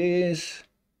do this.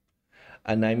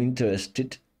 And I'm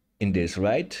interested in this,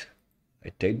 right?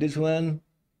 I take this one.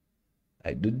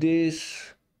 I do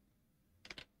this.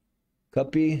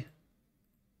 Copy.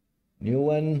 New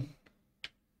one.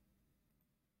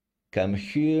 come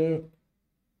here,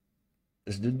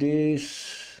 let's do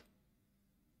this,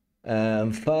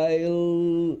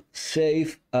 file,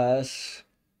 save as,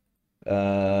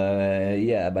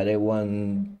 yeah, but I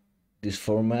want this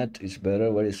format is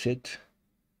better. What is it?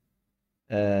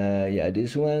 Yeah,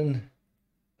 this one,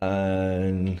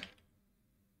 and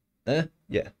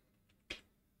yeah,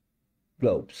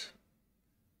 globes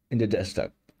in the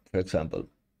desktop, for example.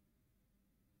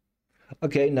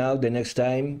 Okay, now the next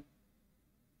time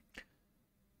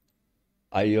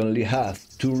I only have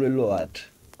to reload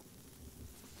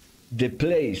the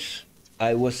place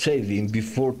I was saving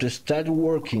before to start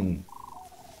working,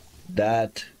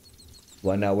 that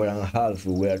 1 hour and a half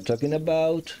we were talking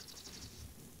about,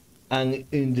 and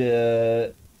in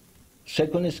the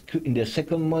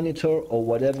second monitor or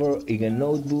whatever, in a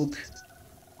notebook,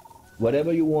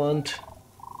 whatever you want,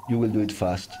 you will do it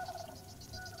fast.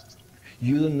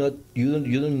 You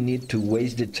don't need to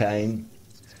waste the time,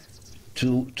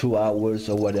 2 hours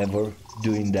or whatever,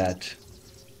 doing that,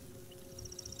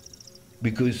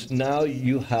 because now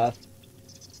you have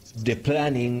the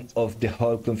planning of the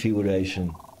whole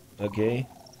configuration. Okay,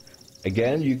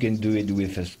 again, you can do it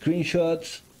with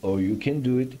screenshots, or you can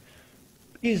do it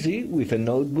easy with a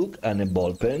notebook and a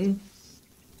ball pen.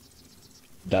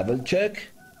 Double check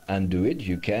and do it.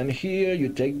 You can here, you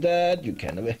take that, you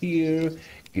can over here,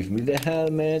 give me the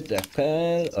helmet,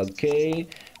 okay,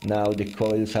 now the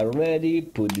coils are ready,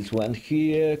 put this one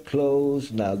here,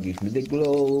 close, now give me the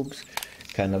globes,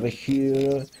 can over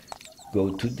here, go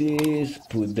to this,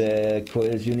 put the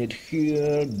coils unit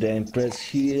here, then press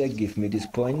here, give me these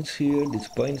points here,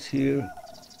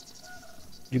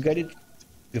 you get it?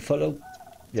 You follow?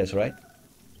 Yes, right?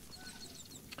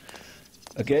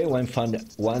 Okay, one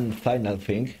final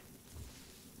thing.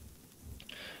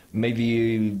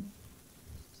 Maybe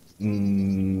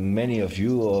many of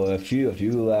you or a few of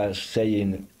you are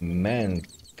saying, man,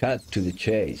 cut to the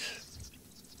chase.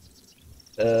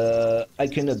 I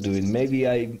cannot do it. Maybe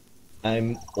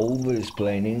I'm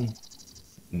over-explaining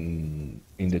in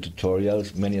the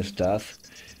tutorials, many stuff,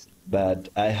 but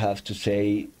I have to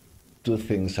say 2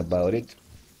 things about it.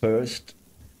 First,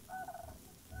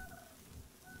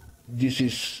 this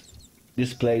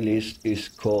playlist is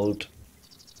called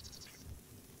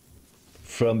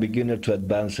From Beginner to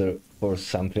Advancer for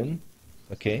something,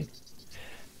 okay?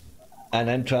 And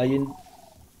I'm trying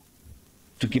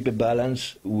to keep a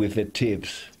balance with the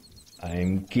tips.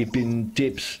 I'm keeping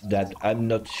tips that I'm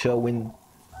not showing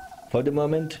for the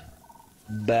moment,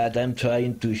 but I'm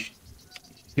trying to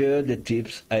share the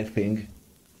tips I think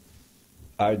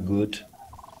are good,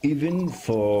 even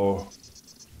for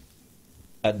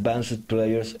advanced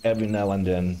players every now and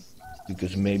then,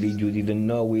 because maybe you didn't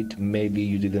know it, maybe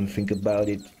you didn't think about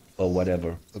it, or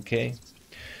whatever, okay?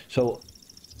 So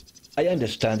I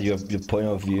understand your point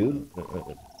of view.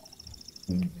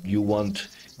 You want,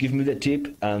 give me the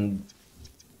tip, and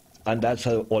that's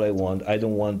all I want. I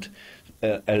don't want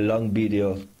a long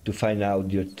video to find out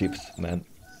your tips, man.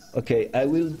 Okay, I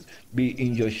will be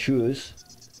in your shoes,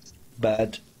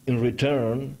 but in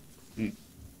return,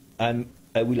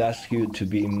 I will ask you to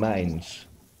be in mine.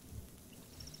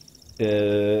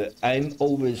 I'm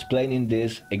over-explaining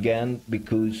this again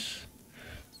because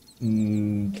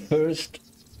first,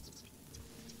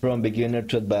 from beginner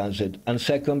to advanced, and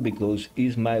second, because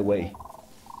it's my way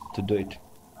to do it.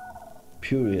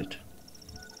 Period.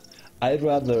 I'd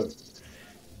rather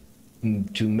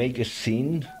to make a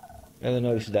scene. I don't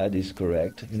know if that is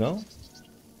correct, you know?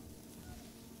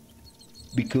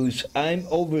 Because I'm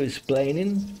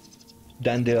over-explaining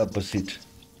than the opposite.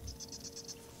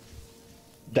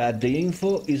 That the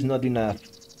info is not enough,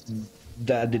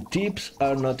 that the tips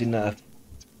are not enough,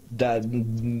 that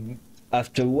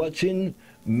after watching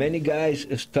many guys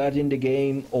starting the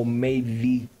game, or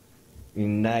maybe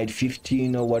in night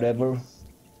 15 or whatever,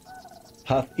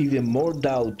 have even more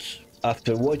doubts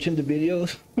after watching the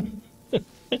videos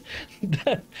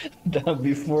than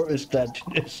before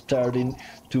starting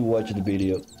to watch the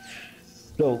video.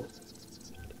 So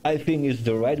I think it's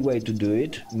the right way to do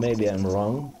it. Maybe I'm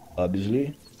wrong,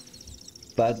 obviously,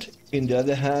 but in the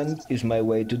other hand, it's my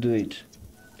way to do it.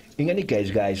 In any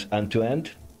case, guys, and to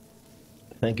end,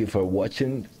 thank you for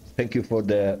watching. Thank you for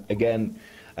again,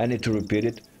 I need to repeat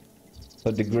it,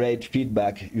 for the great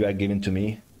feedback you are giving to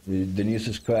me, the new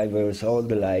subscribers, all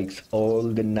the likes, all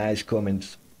the nice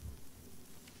comments.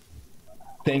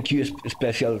 Thank you,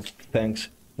 special thanks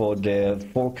for the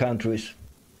 4 countries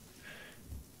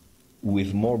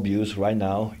with more views right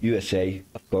now. USA,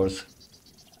 of course.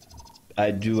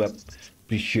 I do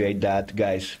appreciate that,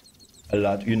 guys, a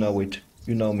lot. You know it.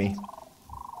 You know me.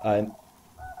 I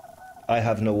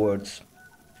have no words.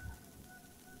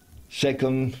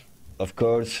 Second, of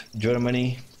course,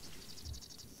 Germany.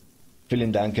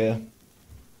 Vielen Danke.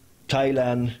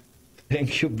 Thailand,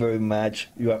 thank you very much.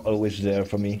 You are always there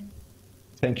for me.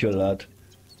 Thank you a lot.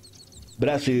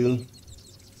 Brasil,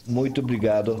 muito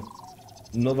obrigado.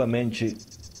 Novamente,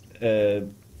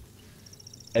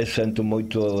 é sempre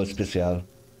muito especial.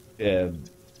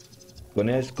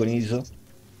 Com isso,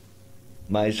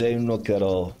 mas eu não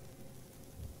quero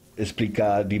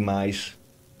explicar demais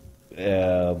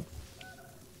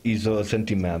esse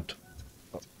sentimento.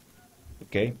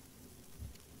 Ok?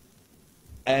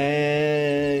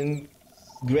 And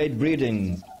Great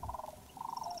Britain.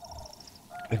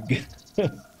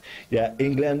 Yeah,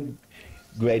 England,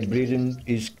 Great Britain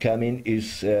is coming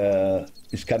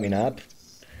up.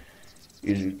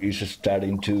 Is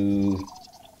starting to,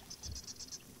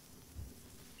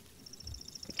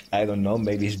 I don't know,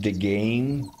 maybe it's the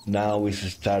game now is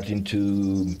starting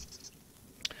to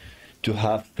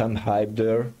have some hype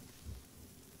there.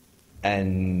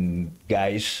 And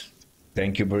guys,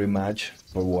 thank you very much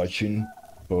for watching,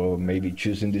 for maybe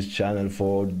choosing this channel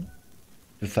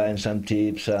to find some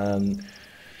tips and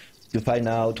to find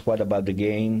out what about the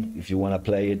game, if you want to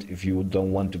play it, if you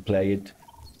don't want to play it,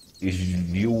 if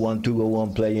you want to go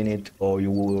on playing it or you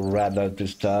would rather to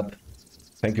stop.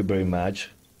 Thank you very much.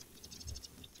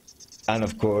 And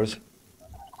of course,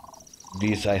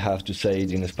 this I have to say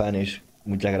it in Spanish.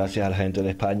 Muchas gracias a la gente de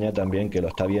España también que lo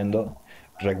está viendo.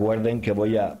 Recuerden que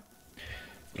voy a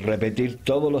repetir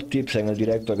todos los tips en el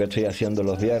directo que estoy haciendo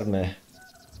los viernes.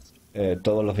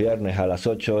 Todos los viernes a las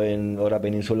 8 en hora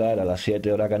peninsular, a las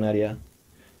 7 hora canaria.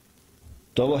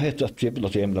 Todos estos tips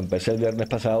los empecé el viernes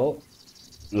pasado.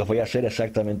 Los voy a hacer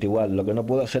exactamente igual. Lo que no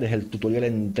puedo hacer es el tutorial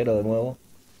entero de nuevo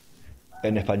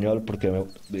en español porque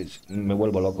me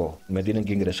vuelvo loco. Me tienen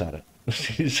que ingresar,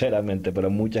 sinceramente. Pero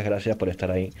muchas gracias por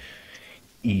estar ahí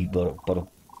y por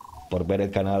ver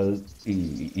el canal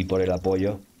y por el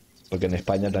apoyo. Porque en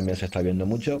España también se está viendo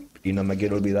mucho. Y no me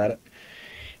quiero olvidar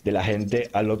de la gente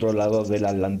al otro lado del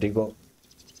Atlántico.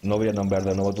 No voy a nombrar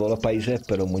de nuevo todos los países,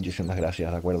 pero muchísimas gracias,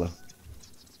 ¿de acuerdo?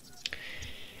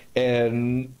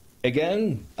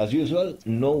 Again, as usual,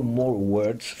 no more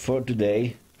words for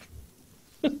today.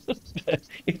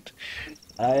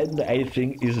 I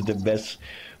think is the best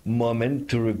moment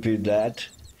to repeat that.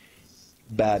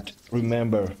 But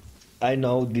remember, I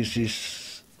know this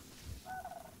is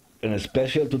a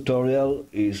special tutorial,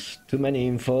 is too many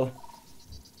info.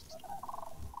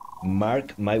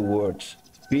 Mark my words.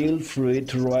 Feel free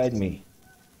to write me.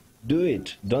 Do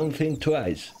it. Don't think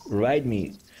twice. Write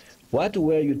me. What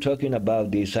were you talking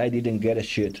about this? I didn't get a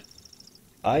shit.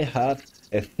 I have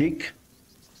a thick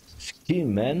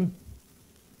skin, man.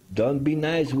 Don't be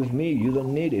nice with me. You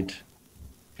don't need it.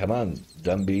 Come on.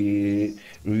 Don't be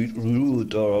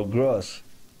rude or gross.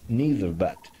 Neither,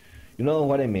 but you know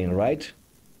what I mean, right?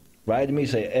 Write me,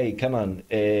 say, hey, come on.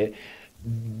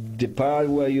 The part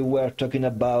where you were talking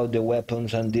about the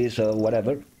weapons and this or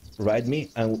whatever, write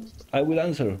me and I will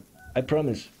answer. I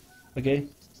promise. Okay?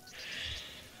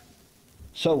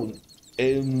 So,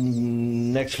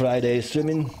 next Friday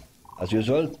streaming, as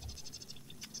usual.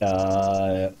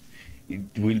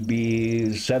 It will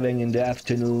be 7 in the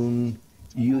afternoon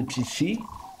UTC.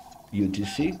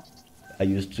 I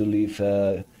used to leave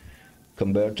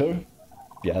converter.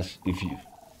 Yes,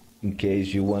 in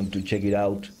case you want to check it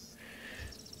out.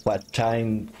 What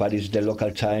is the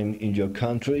local time in your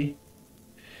country.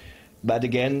 But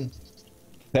again,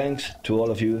 thanks to all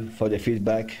of you for the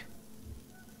feedback.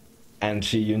 And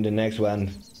see you in the next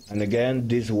one. And again,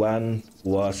 this one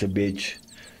was a bitch.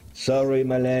 Sorry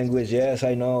my language, yes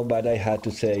I know, but I had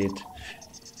to say it.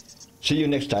 See you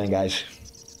next time, guys.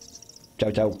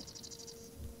 Ciao, ciao.